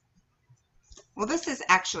 Well, this is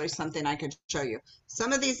actually something I could show you.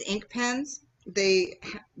 Some of these ink pens, the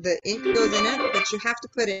ink goes in it, but you have to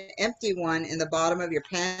put an empty one in the bottom of your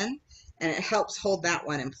pen, and it helps hold that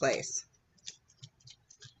one in place.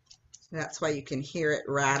 That's why you can hear it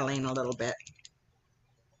rattling a little bit.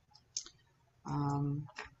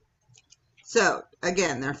 So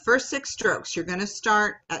again, their first 6 strokes, you're going to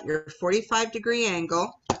start at your 45 degree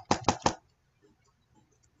angle.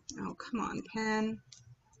 Oh, come on, pen.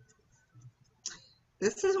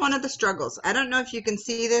 This is one of the struggles. I don't know if you can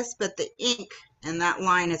see this, but the ink in that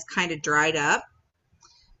line is kind of dried up.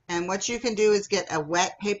 And what you can do is get a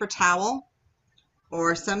wet paper towel,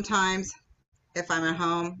 or sometimes if I'm at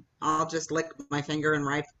home, I'll just lick my finger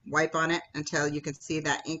and wipe on it until you can see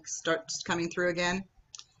that ink starts coming through again.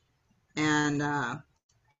 And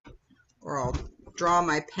or I'll draw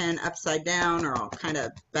my pen upside down, or I'll kind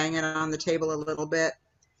of bang it on the table a little bit.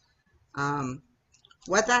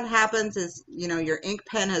 What that happens is, you know, your ink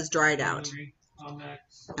pen has dried out.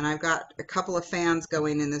 And I've got a couple of fans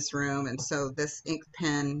going in this room, and so this ink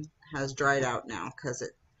pen has dried out now because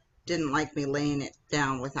it didn't like me laying it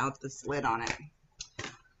down without this lid on it.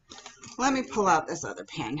 Let me pull out this other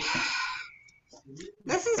pen.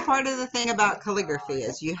 This is part of the thing about calligraphy,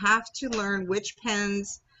 is you have to learn which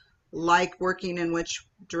pens like working in which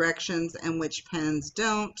directions and which pens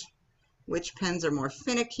don't, which pens are more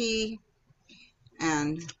finicky,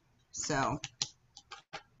 And so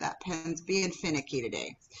that pen's being finicky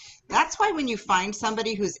today. That's why when you find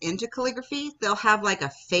somebody who's into calligraphy, they'll have like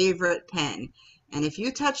a favorite pen. And if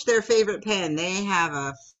you touch their favorite pen, they have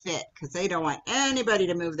a fit because they don't want anybody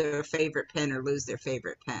to move their favorite pen or lose their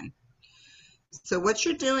favorite pen. So what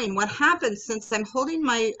you're doing, what happens since I'm holding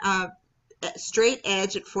my straight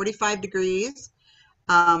edge at 45 degrees,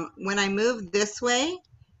 when I move this way,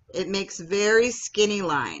 it makes very skinny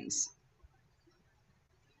lines.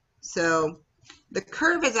 So the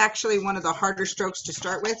curve is actually one of the harder strokes to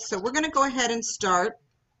start with. So we're going to go ahead and start.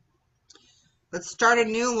 Let's start a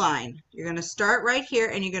new line. You're going to start right here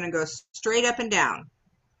and you're going to go straight up and down.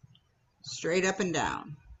 Straight up and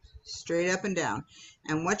down. Straight up and down.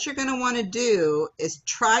 And what you're going to want to do is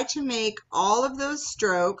try to make all of those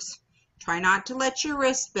strokes. Try not to let your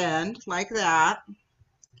wrist bend like that.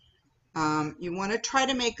 You want to try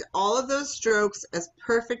to make all of those strokes as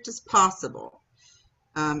perfect as possible.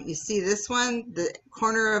 You see this one, the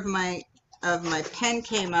corner of my pen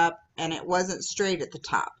came up and it wasn't straight at the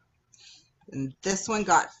top. And this one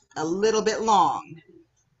got a little bit long.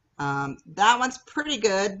 That one's pretty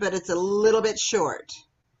good, but it's a little bit short.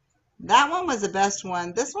 That one was the best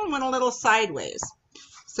one. This one went a little sideways.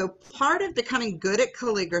 So part of becoming good at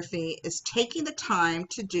calligraphy is taking the time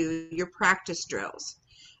to do your practice drills.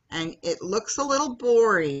 And it looks a little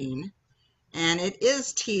boring, and it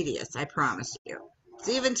is tedious, I promise you. It's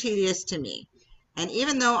even tedious to me. And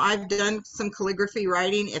even though I've done some calligraphy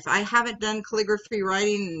writing, if I haven't done calligraphy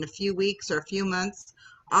writing in a few weeks or a few months,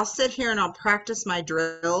 I'll sit here and I'll practice my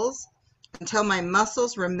drills until my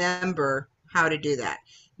muscles remember how to do that.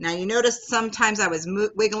 Now you notice sometimes I was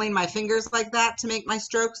wiggling my fingers like that to make my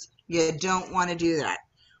strokes. You don't want to do that.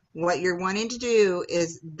 What you're wanting to do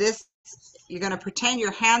is this, you're going to pretend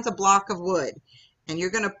your hand's a block of wood. And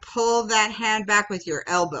you're going to pull that hand back with your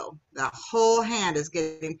elbow. The whole hand is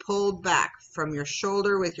getting pulled back from your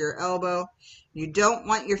shoulder with your elbow. You don't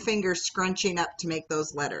want your fingers scrunching up to make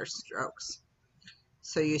those letter strokes.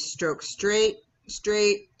 So you stroke straight,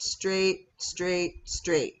 straight, straight, straight,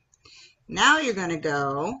 straight. Now you're going to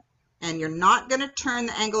go, and you're not going to turn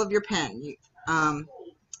the angle of your pen.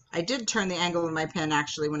 I did turn the angle of my pen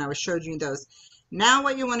actually when I was showing you those. Now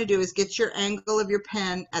what you want to do is get your angle of your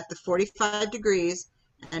pen at the 45 degrees.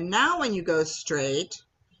 And now when you go straight,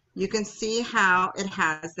 you can see how it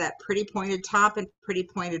has that pretty pointed top and pretty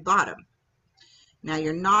pointed bottom. Now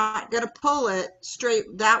you're not going to pull it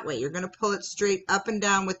straight that way. You're going to pull it straight up and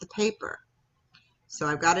down with the paper. So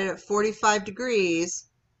I've got it at 45 degrees.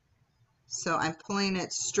 So I'm pulling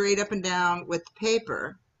it straight up and down with the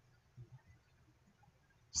paper.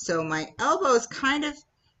 So my elbow is kind of,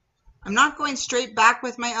 I'm not going straight back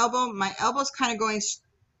with my elbow. My elbow's kind of going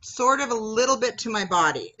sort of a little bit to my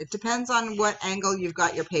body. It depends on what angle you've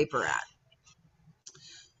got your paper at.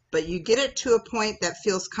 But you get it to a point that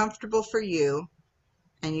feels comfortable for you,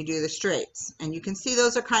 and you do the straights. And you can see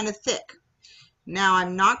those are kind of thick. Now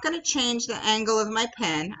I'm not going to change the angle of my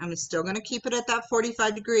pen. I'm still going to keep it at that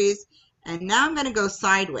 45 degrees. And now I'm going to go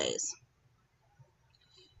sideways.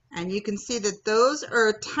 And you can see that those are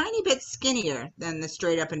a tiny bit skinnier than the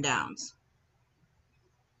straight up and downs.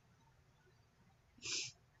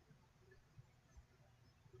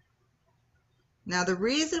 Now the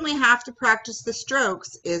reason we have to practice the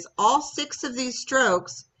strokes is all 6 of these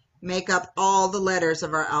strokes make up all the letters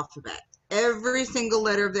of our alphabet. Every single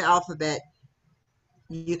letter of the alphabet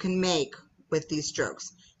you can make with these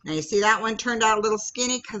strokes. Now you see that one turned out a little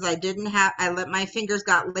skinny because I let my fingers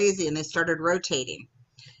got lazy and they started rotating.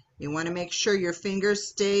 You want to make sure your fingers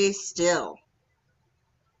stay still.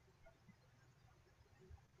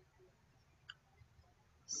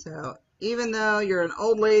 So even though you're an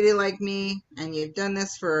old lady like me and you've done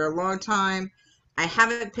this for a long time, I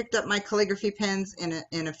haven't picked up my calligraphy pens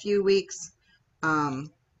in a few weeks. Well,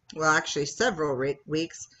 actually several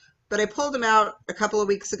weeks. But I pulled them out a couple of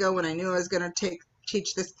weeks ago when I knew I was going to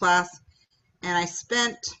teach this class. And I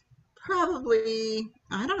spent probably,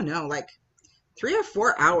 I don't know, like 3 or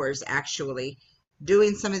 4 hours actually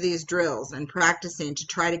doing some of these drills and practicing to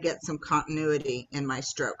try to get some continuity in my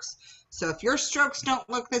strokes. So if your strokes don't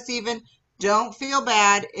look this even, don't feel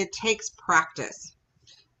bad. It takes practice.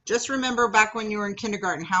 Just remember back when you were in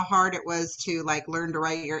kindergarten how hard it was to like learn to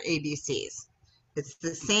write your ABCs. It's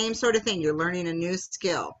the same sort of thing. You're learning a new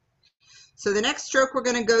skill. So the next stroke we're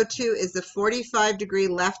going to go to is the 45-degree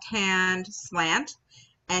left hand slant.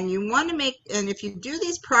 And you want to make, and if you do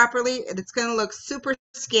these properly, it's going to look super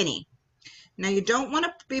skinny. Now you don't want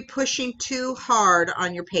to be pushing too hard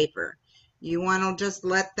on your paper. You want to just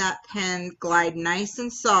let that pen glide nice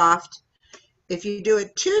and soft. If you do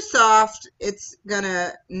it too soft, it's going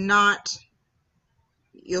to not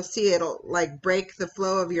you'll see it'll like break the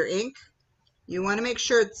flow of your ink. You want to make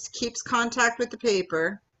sure it keeps contact with the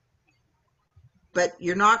paper, but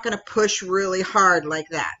you're not going to push really hard like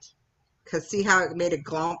that. Because see how it made a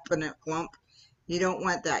glump and a glump? You don't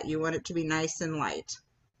want that. You want it to be nice and light.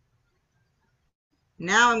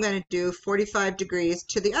 Now I'm going to do 45 degrees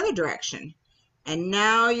to the other direction. And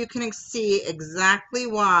now you can see exactly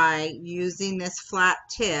why using this flat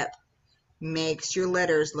tip makes your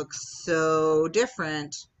letters look so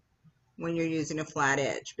different when you're using a flat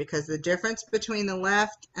edge, because the difference between the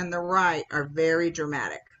left and the right are very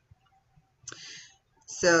dramatic.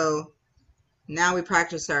 So now we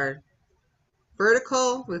practice our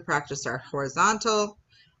vertical, we practice our horizontal,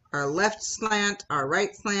 our left slant, our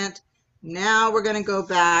right slant. Now we're going to go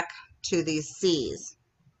back to these C's.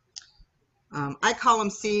 I call them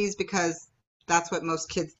C's because that's what most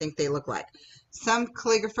kids think they look like. Some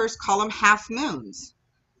calligraphers call them half moons.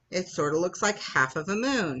 It sort of looks like half of a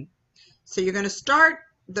moon. So you're going to start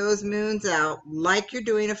those moons out like you're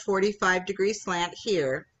doing a 45-degree slant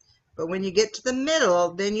here. But when you get to the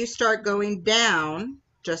middle, then you start going down,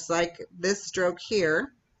 just like this stroke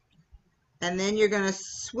here. And then you're going to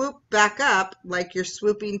swoop back up like you're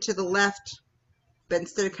swooping to the left, but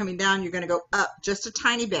instead of coming down, you're going to go up just a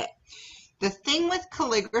tiny bit. The thing with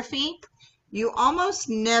calligraphy, you almost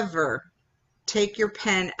never take your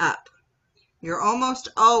pen up. You're almost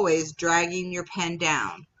always dragging your pen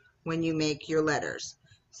down when you make your letters.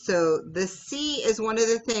 So the C is one of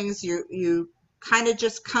the things you kind of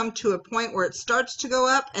just come to a point where it starts to go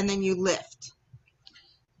up and then you lift.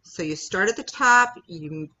 So you start at the top,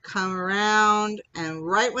 you come around, and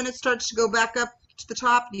right when it starts to go back up to the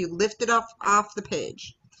top, you lift it off the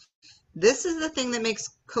page. This is the thing that makes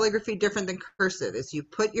calligraphy different than cursive, is you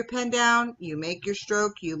put your pen down, you make your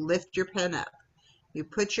stroke, you lift your pen up. You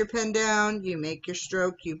put your pen down, you make your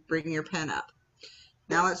stroke, you bring your pen up.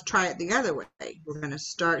 Now let's try it the other way. We're going to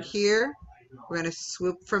start here. We're going to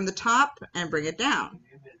swoop from the top and bring it down.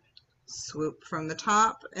 Swoop from the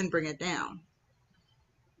top and bring it down.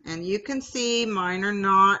 And you can see mine are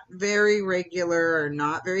not very regular or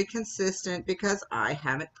not very consistent because I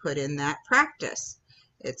haven't put in that practice.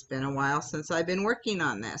 It's been a while since I've been working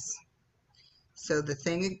on this. So the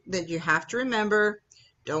thing that you have to remember,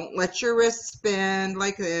 don't let your wrist spin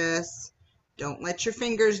like this. Don't let your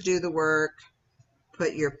fingers do the work.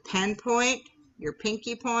 Put your pen point, your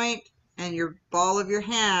pinky point, and your ball of your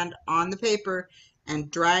hand on the paper and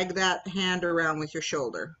drag that hand around with your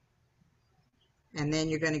shoulder. And then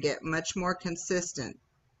you're going to get much more consistent.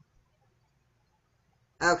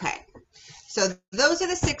 Okay, so those are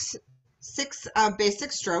the six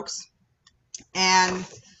basic strokes. And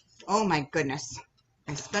oh my goodness,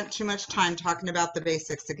 I spent too much time talking about the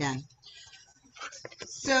basics again.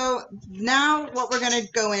 So now what we're going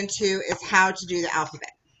to go into is how to do the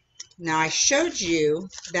alphabet. Now I showed you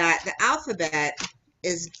that the alphabet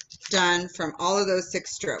is done from all of those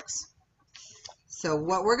 6 strokes. So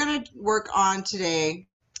what we're going to work on today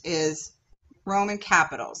is Roman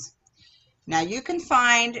capitals. Now you can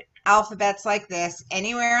find alphabets like this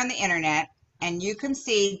anywhere on the internet, and you can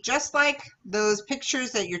see, just like those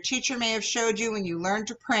pictures that your teacher may have showed you when you learned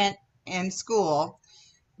to print in school,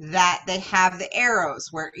 that they have the arrows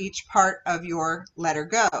where each part of your letter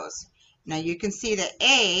goes. Now you can see that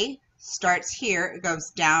A starts here, it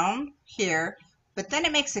goes down here, but then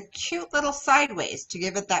it makes a cute little sideways to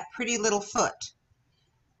give it that pretty little foot.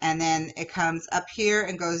 And then it comes up here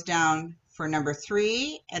and goes down for number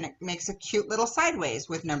 3, and it makes a cute little sideways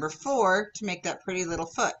with number 4 to make that pretty little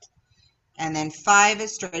foot. And then 5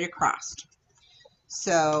 is straight across.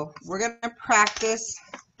 So we're going to practice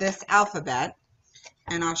this alphabet,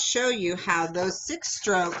 and I'll show you how those 6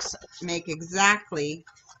 strokes make exactly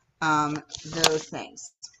those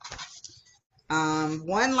things.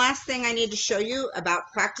 One last thing I need to show you about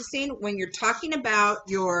practicing when you're talking about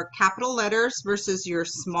your capital letters versus your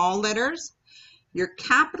small letters. Your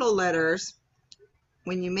capital letters,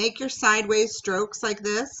 when you make your sideways strokes like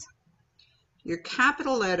this, your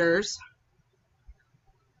capital letters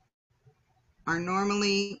are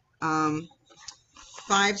normally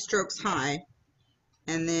 5 strokes high,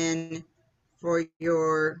 and then for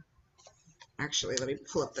your, actually let me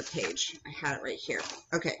pull up the page, I had it right here.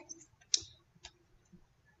 Okay,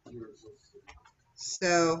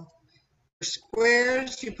 so for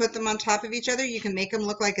squares, you put them on top of each other. You can make them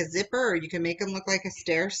look like a zipper, or you can make them look like a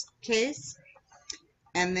staircase.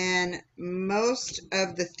 And then most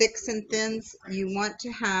of the thicks and thins, you want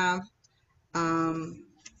to have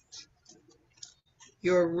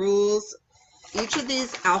your rules. Each of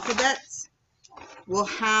these alphabets will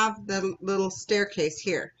have the little staircase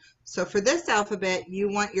here. So for this alphabet, you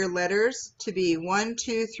want your letters to be 1,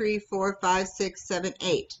 2, 3, 4, 5, 6, 7,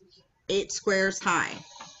 8. 8 squares high.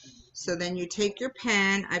 So then you take your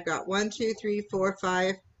pen. I've got 1, 2, 3, 4,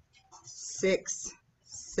 5, 6,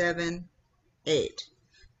 7, 8.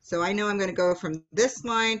 So I know I'm going to go from this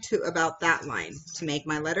line to about that line to make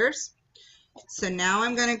my letters. So now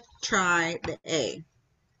I'm going to try the A.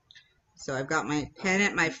 So I've got my pen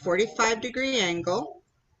at my 45-degree angle.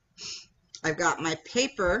 I've got my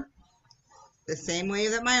paper the same way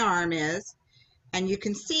that my arm is. And you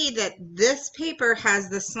can see that this paper has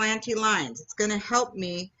the slanty lines. It's going to help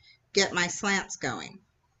me get my slants going.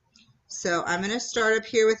 So I'm going to start up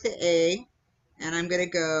here with the A, and I'm going to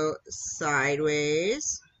go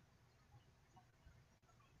sideways.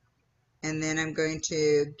 And then I'm going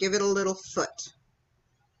to give it a little foot.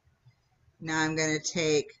 Now I'm going to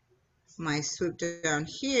take my swoop down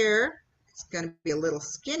here. It's going to be a little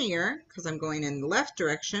skinnier because I'm going in the left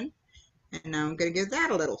direction. And now I'm going to give that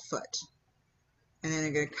a little foot. And then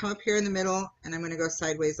I'm going to come up here in the middle, and I'm going to go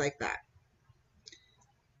sideways like that.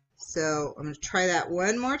 So I'm going to try that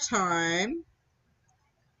one more time.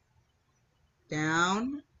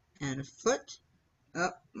 Down and a foot.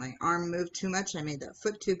 Oh, my arm moved too much. I made that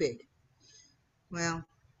foot too big. Well,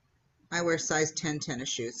 I wear size 10 tennis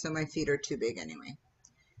shoes, so my feet are too big anyway.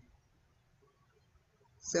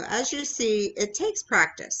 So as you see, it takes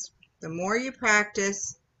practice. The more you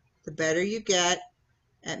practice, the better you get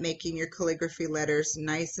at making your calligraphy letters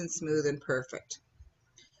nice and smooth and perfect.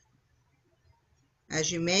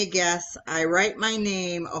 As you may guess, I write my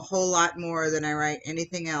name a whole lot more than I write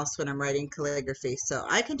anything else when I'm writing calligraphy. So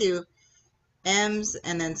I can do M's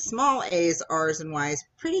and then small A's, R's, and Y's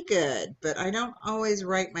pretty good, but I don't always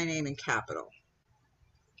write my name in capital.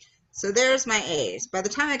 So there's my A's. By the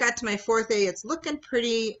time I got to my fourth A, it's looking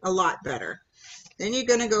a lot better. Then you're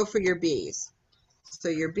going to go for your B's. So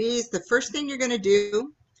your B's, the first thing you're going to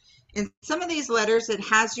do, in some of these letters, it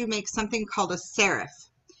has you make something called a serif.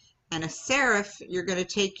 And a serif, you're going to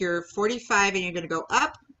take your 45 and you're going to go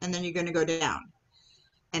up, and then you're going to go down.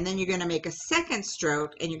 And then you're going to make a second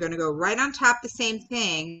stroke, and you're going to go right on top the same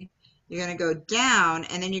thing. You're going to go down,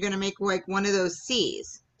 and then you're going to make like one of those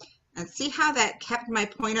C's. And see how that kept my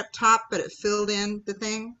point up top, but it filled in the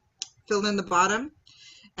thing, filled in the bottom?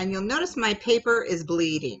 And you'll notice my paper is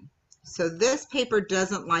bleeding. So this paper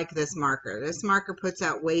doesn't like this marker. This marker puts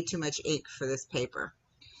out way too much ink for this paper.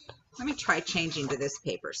 Let me try changing to this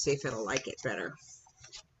paper, see if it'll like it better.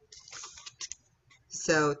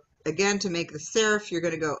 So again, to make the serif, you're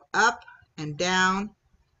going to go up and down,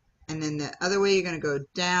 and then the other way you're going to go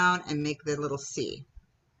down and make the little C.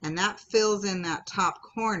 And that fills in that top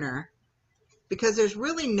corner, because there's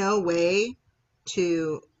really no way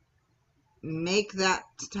to make that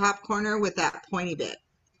top corner with that pointy bit.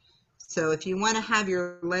 So if you want to have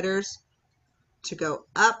your letters to go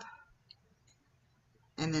up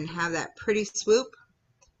and then have that pretty swoop,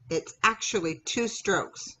 it's actually 2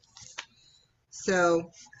 strokes.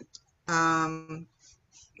 So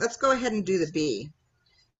let's go ahead and do the B.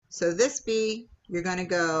 So this B, you're going to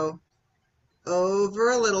go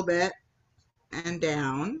over a little bit and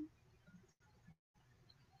down,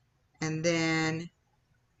 and then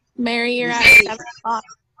Mary, you're at 7 o'clock.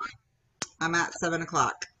 I'm at 7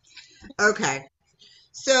 o'clock. Okay,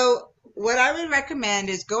 so what I would recommend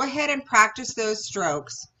is go ahead and practice those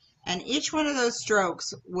strokes, and each one of those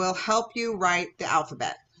strokes will help you write the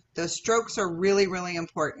alphabet. Those strokes are really, really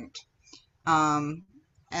important.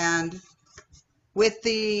 And with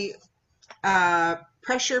the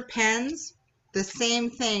pressure pens, the same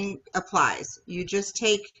thing applies. You just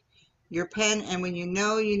take your pen, and when you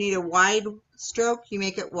know you need a wide stroke, you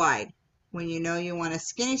make it wide. When you know you want a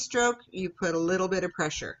skinny stroke, you put a little bit of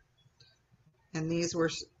pressure. And these were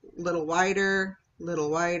little wider, little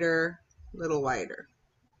wider, little wider.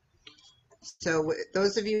 So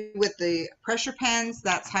those of you with the pressure pens,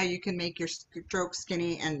 that's how you can make your strokes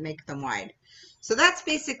skinny and make them wide. So that's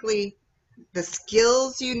basically the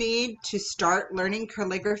skills you need to start learning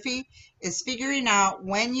calligraphy, is figuring out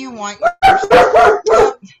when you want your...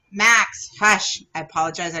 Oh, Max, hush. I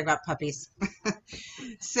apologize, I got puppies.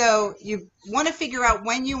 So you want to figure out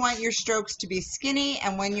when you want your strokes to be skinny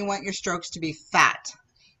and when you want your strokes to be fat.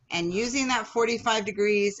 And using that 45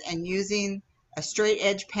 degrees and using a straight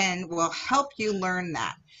edge pen will help you learn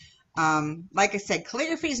that. Like I said,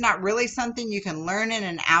 calligraphy is not really something you can learn in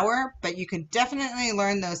an hour, but you can definitely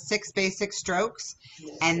learn those 6 basic strokes,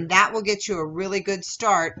 and that will get you a really good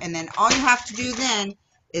start. And then all you have to do then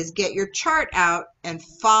is get your chart out and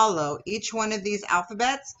follow each one of these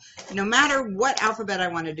alphabets, no matter what alphabet I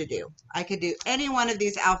wanted to do. I could do any one of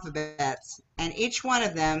these alphabets, and each one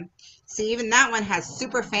of them, see, even that one has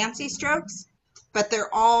super fancy strokes, but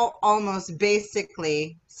they're all almost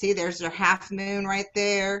basically, see, there's their half moon right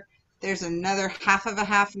there. There's another half of a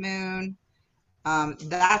half moon.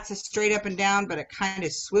 That's a straight up and down, but it kind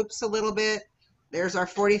of swoops a little bit. There's our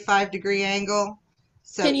 45-degree angle.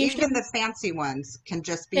 So Can you show, even the fancy ones can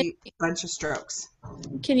just be a bunch of strokes.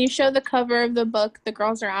 can you show the cover of the book the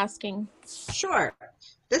girls are asking? Sure.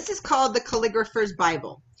 This is called the Calligrapher's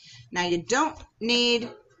Bible. Now you don't need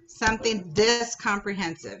something this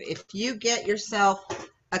comprehensive. If you get yourself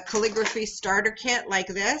a calligraphy starter kit like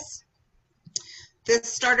this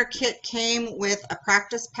starter kit came with a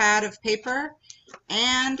practice pad of paper,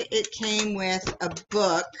 and it came with a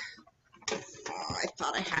book. Oh, I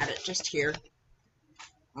thought I had it just here.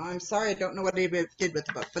 I'm sorry, I don't know what I did with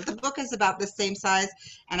the book, but the book is about the same size,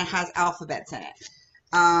 and it has alphabets in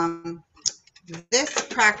it. This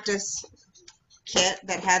practice kit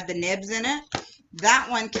that had the nibs in it, that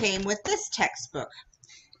one came with this textbook,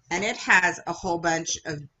 and it has a whole bunch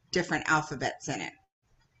of different alphabets in it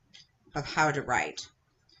of how to write.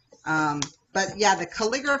 But yeah, the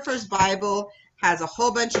Calligrapher's Bible has a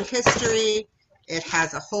whole bunch of history. It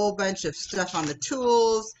has a whole bunch of stuff on the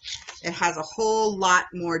tools. It has a whole lot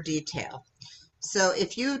more detail. So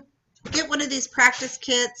if you get one of these practice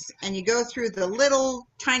kits and you go through the little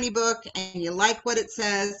tiny book and you like what it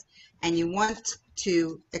says and you want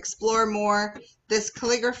to explore more, this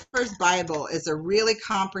Calligrapher's Bible is a really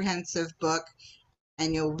comprehensive book,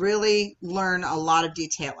 and you'll really learn a lot of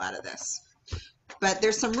detail out of this. But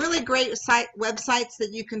there's some really great websites that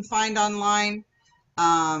you can find online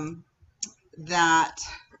that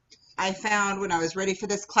I found when I was ready for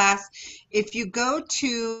this class. If you go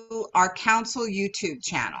to our council YouTube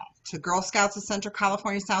channel, to Girl Scouts of Central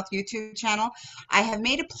California South YouTube channel, I have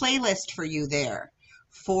made a playlist for you there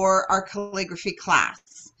for our calligraphy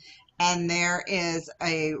class. And there is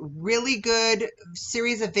a really good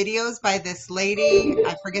series of videos by this lady.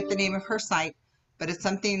 I forget the name of her site, but it's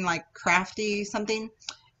something like Crafty something.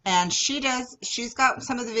 And she's got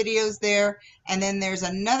some of the videos there. And then there's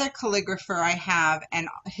another calligrapher I have, and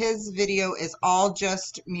his video is all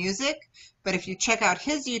just music. But if you check out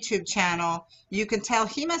his YouTube channel, you can tell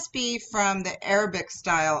he must be from the Arabic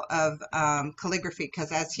style of calligraphy,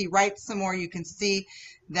 because as he writes some more, you can see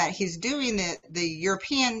that he's doing the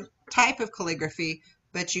European type of calligraphy,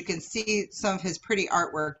 but you can see some of his pretty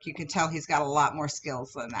artwork. You can tell he's got a lot more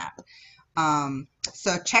skills than that.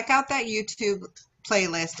 So check out that YouTube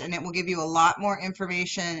playlist, and it will give you a lot more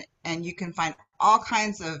information, and you can find all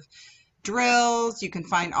kinds of drills. You can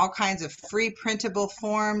find all kinds of free printable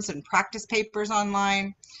forms and practice papers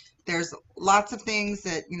online. There's lots of things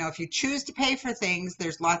that, you know, if you choose to pay for things,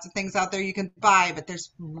 there's lots of things out there you can buy, but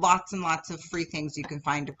there's lots and lots of free things you can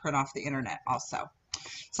find to print off the internet also.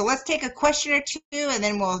 So let's take a question or two, and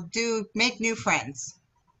then we'll make new friends.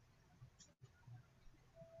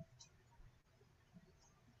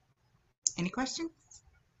 Any questions?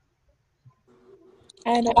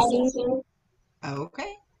 I don't see.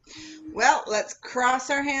 Okay. Well, let's cross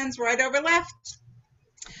our hands right over left.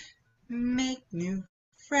 Make new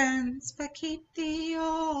friends, but keep the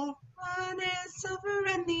old. One is silver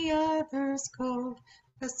and the other's gold.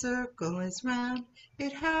 The circle is round,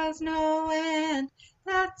 it has no end.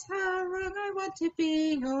 That's how long I want to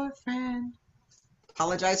be your friend.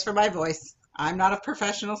 Apologize for my voice. I'm not a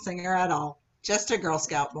professional singer at all. Just a Girl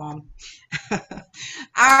Scout mom. All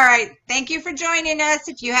right. Thank you for joining us.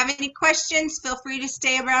 If you have any questions, feel free to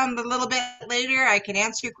stay around a little bit later. I can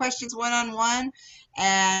answer your questions one-on-one.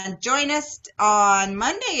 And join us on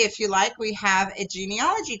Monday if you like. We have a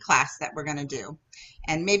genealogy class that we're going to do.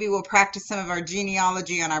 And maybe we'll practice some of our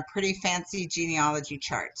genealogy on our pretty fancy genealogy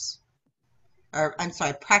charts. Or, I'm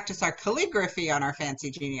sorry, practice our calligraphy on our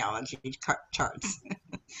fancy genealogy charts.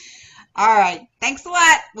 All right. Thanks a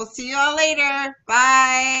lot. We'll see you all later.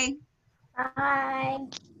 Bye. Bye.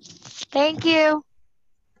 Thank you.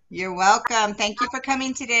 You're welcome. Thank you for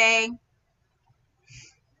coming today.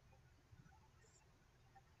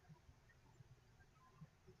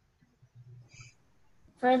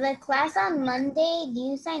 For the class on Monday, do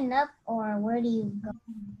you sign up or where do you go?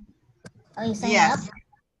 Oh, you sign Yes.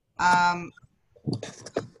 up?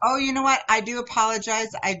 Oh, you know what? I do apologize.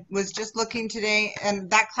 I was just looking today, and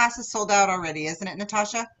that class is sold out already, isn't it,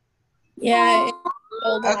 Natasha? Yeah. It's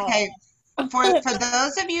sold out. Okay. For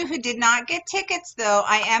those of you who did not get tickets, though,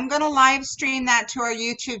 I am going to live stream that to our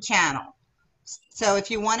YouTube channel. So if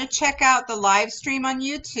you want to check out the live stream on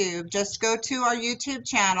YouTube, just go to our YouTube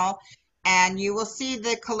channel and you will see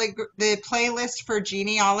the playlist for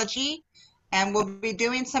genealogy, and we'll be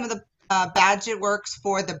doing some of the badge it works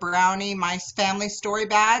for the Brownie My Family Story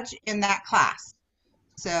badge in that class.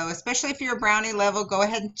 So especially if you're a Brownie level, go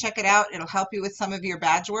ahead and check it out. It'll help you with some of your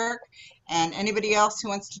badge work. And anybody else who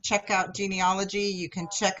wants to check out genealogy, you can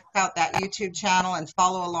check out that YouTube channel and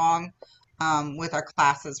follow along with our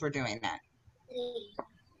classes we're doing that.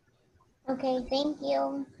 Okay, thank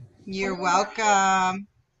you. You're welcome.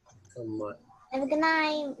 Have a good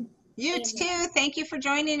night. You too. Thank you for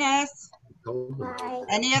joining us. Bye.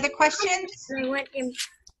 Any other questions? I want him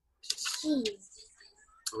cheese.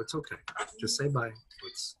 Oh, it's okay. Just say bye.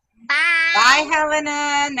 Bye. Bye,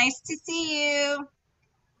 Helena. Nice to see you.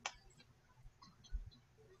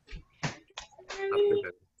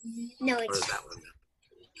 No, Or it's is that one?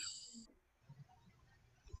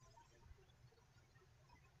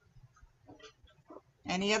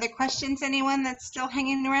 Any other questions, anyone that's still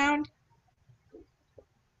hanging around?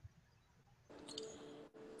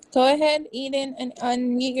 Go ahead, Eden, and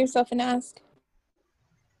unmute yourself and ask.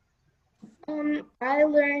 I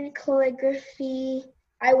learned calligraphy.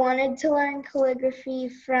 I wanted to learn calligraphy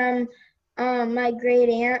from my great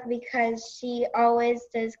aunt because she always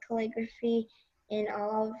does calligraphy in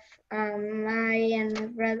all of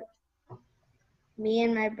me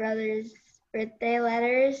and my brother's birthday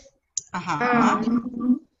letters. Uh-huh.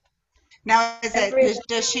 Now,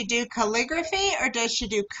 does she do calligraphy or does she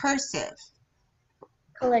do cursive?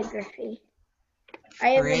 Calligraphy. I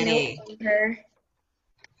have a note from her.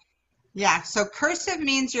 Yeah, so cursive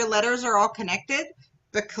means your letters are all connected.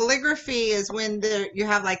 But calligraphy is when you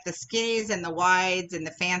have like the skinnies and the wides and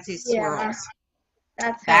the fancy swirls.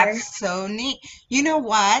 Yeah, that's her. So neat. You know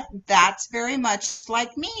what? That's very much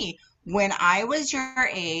like me. When I was your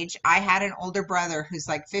age, I had an older brother who's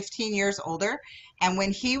like 15 years older. And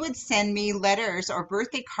when he would send me letters or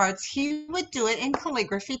birthday cards, he would do it in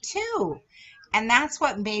calligraphy too. And that's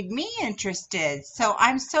what made me interested. So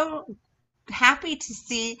I'm so happy to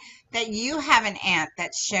see that you have an aunt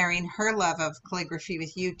that's sharing her love of calligraphy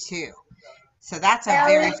with you too. So that's a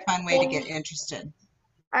very fun way to get interested.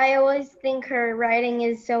 I always think her writing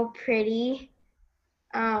is so pretty,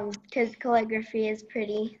 because calligraphy is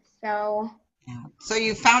pretty. So. Yeah. So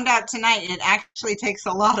you found out tonight it actually takes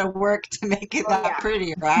a lot of work to make it that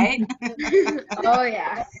pretty, right? Oh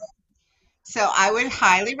yeah. So I would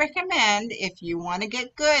highly recommend, if you want to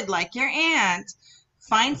get good like your aunt,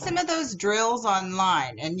 find some of those drills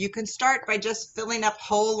online, and you can start by just filling up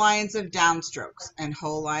whole lines of downstrokes and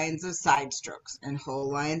whole lines of side strokes and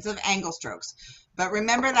whole lines of angle strokes. But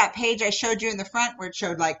remember that page I showed you in the front where it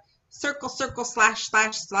showed like circle, circle, slash,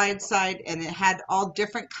 slash, slide, side, and it had all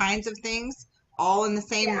different kinds of things all in the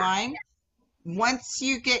same line? Once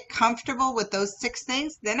you get comfortable with those 6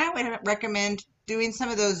 things, then I would recommend doing some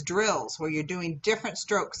of those drills where you're doing different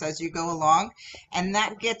strokes as you go along, and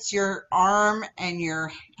that gets your arm and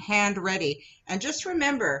your hand ready. And just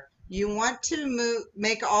remember, you want to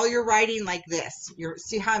make all your writing like this.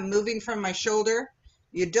 See how I'm moving from my shoulder?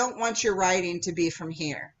 You don't want your writing to be from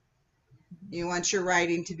here. You want your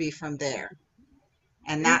writing to be from there.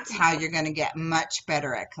 And that's how you're going to get much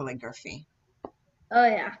better at calligraphy. Oh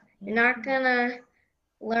yeah. You're not gonna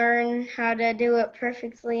learn how to do it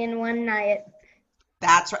perfectly in one night.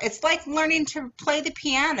 That's right. It's like learning to play the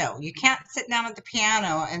piano. You can't sit down at the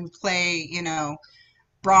piano and play,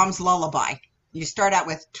 Brahms' Lullaby. You start out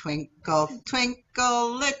with Twinkle,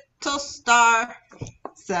 Twinkle, Little Star.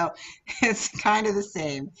 So it's kind of the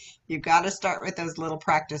same. You've got to start with those little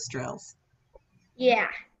practice drills. Yeah.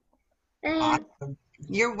 Awesome.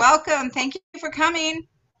 You're welcome. Thank you for coming.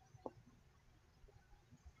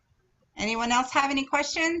 Anyone else have any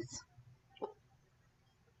questions?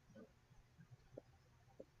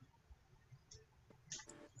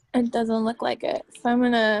 It doesn't look like it. So I'm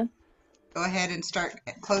going to go ahead and start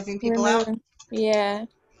closing people out. Yeah.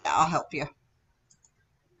 I'll help you.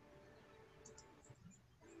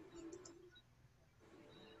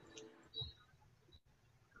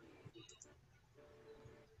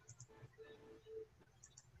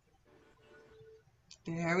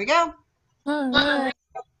 There we go. All right.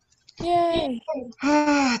 Yay.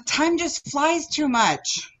 Time just flies too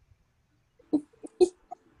much.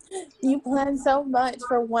 You plan so much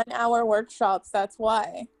for 1-hour workshops. That's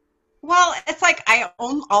why. Well, it's like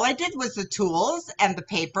all I did was the tools and the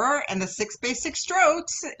paper and the 6 basic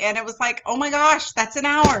strokes, and it was like, oh my gosh, that's an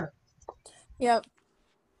hour. Yep.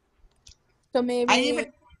 So maybe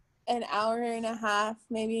an hour and a half,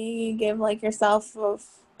 maybe give like yourself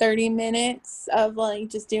 30 minutes of like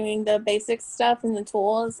just doing the basic stuff and the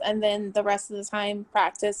tools, and then the rest of the time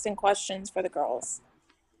practice and questions for the girls.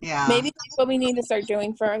 Yeah. Maybe that's what we need to start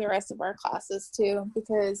doing for the rest of our classes too,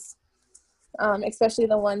 because especially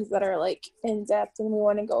the ones that are like in depth, and we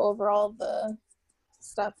want to go over all the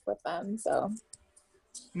stuff with them. So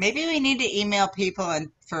Maybe we need to email people and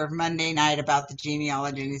for Monday night about the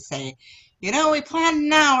genealogy and say, you know, we planned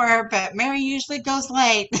an hour, but Mary usually goes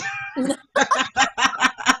late.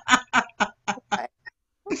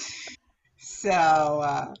 So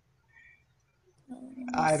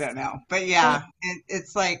I don't know. But yeah,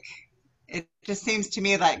 it's like, it just seems to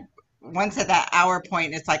me like once at that hour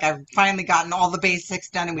point, it's like I've finally gotten all the basics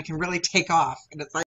done and we can really take off. And it's like,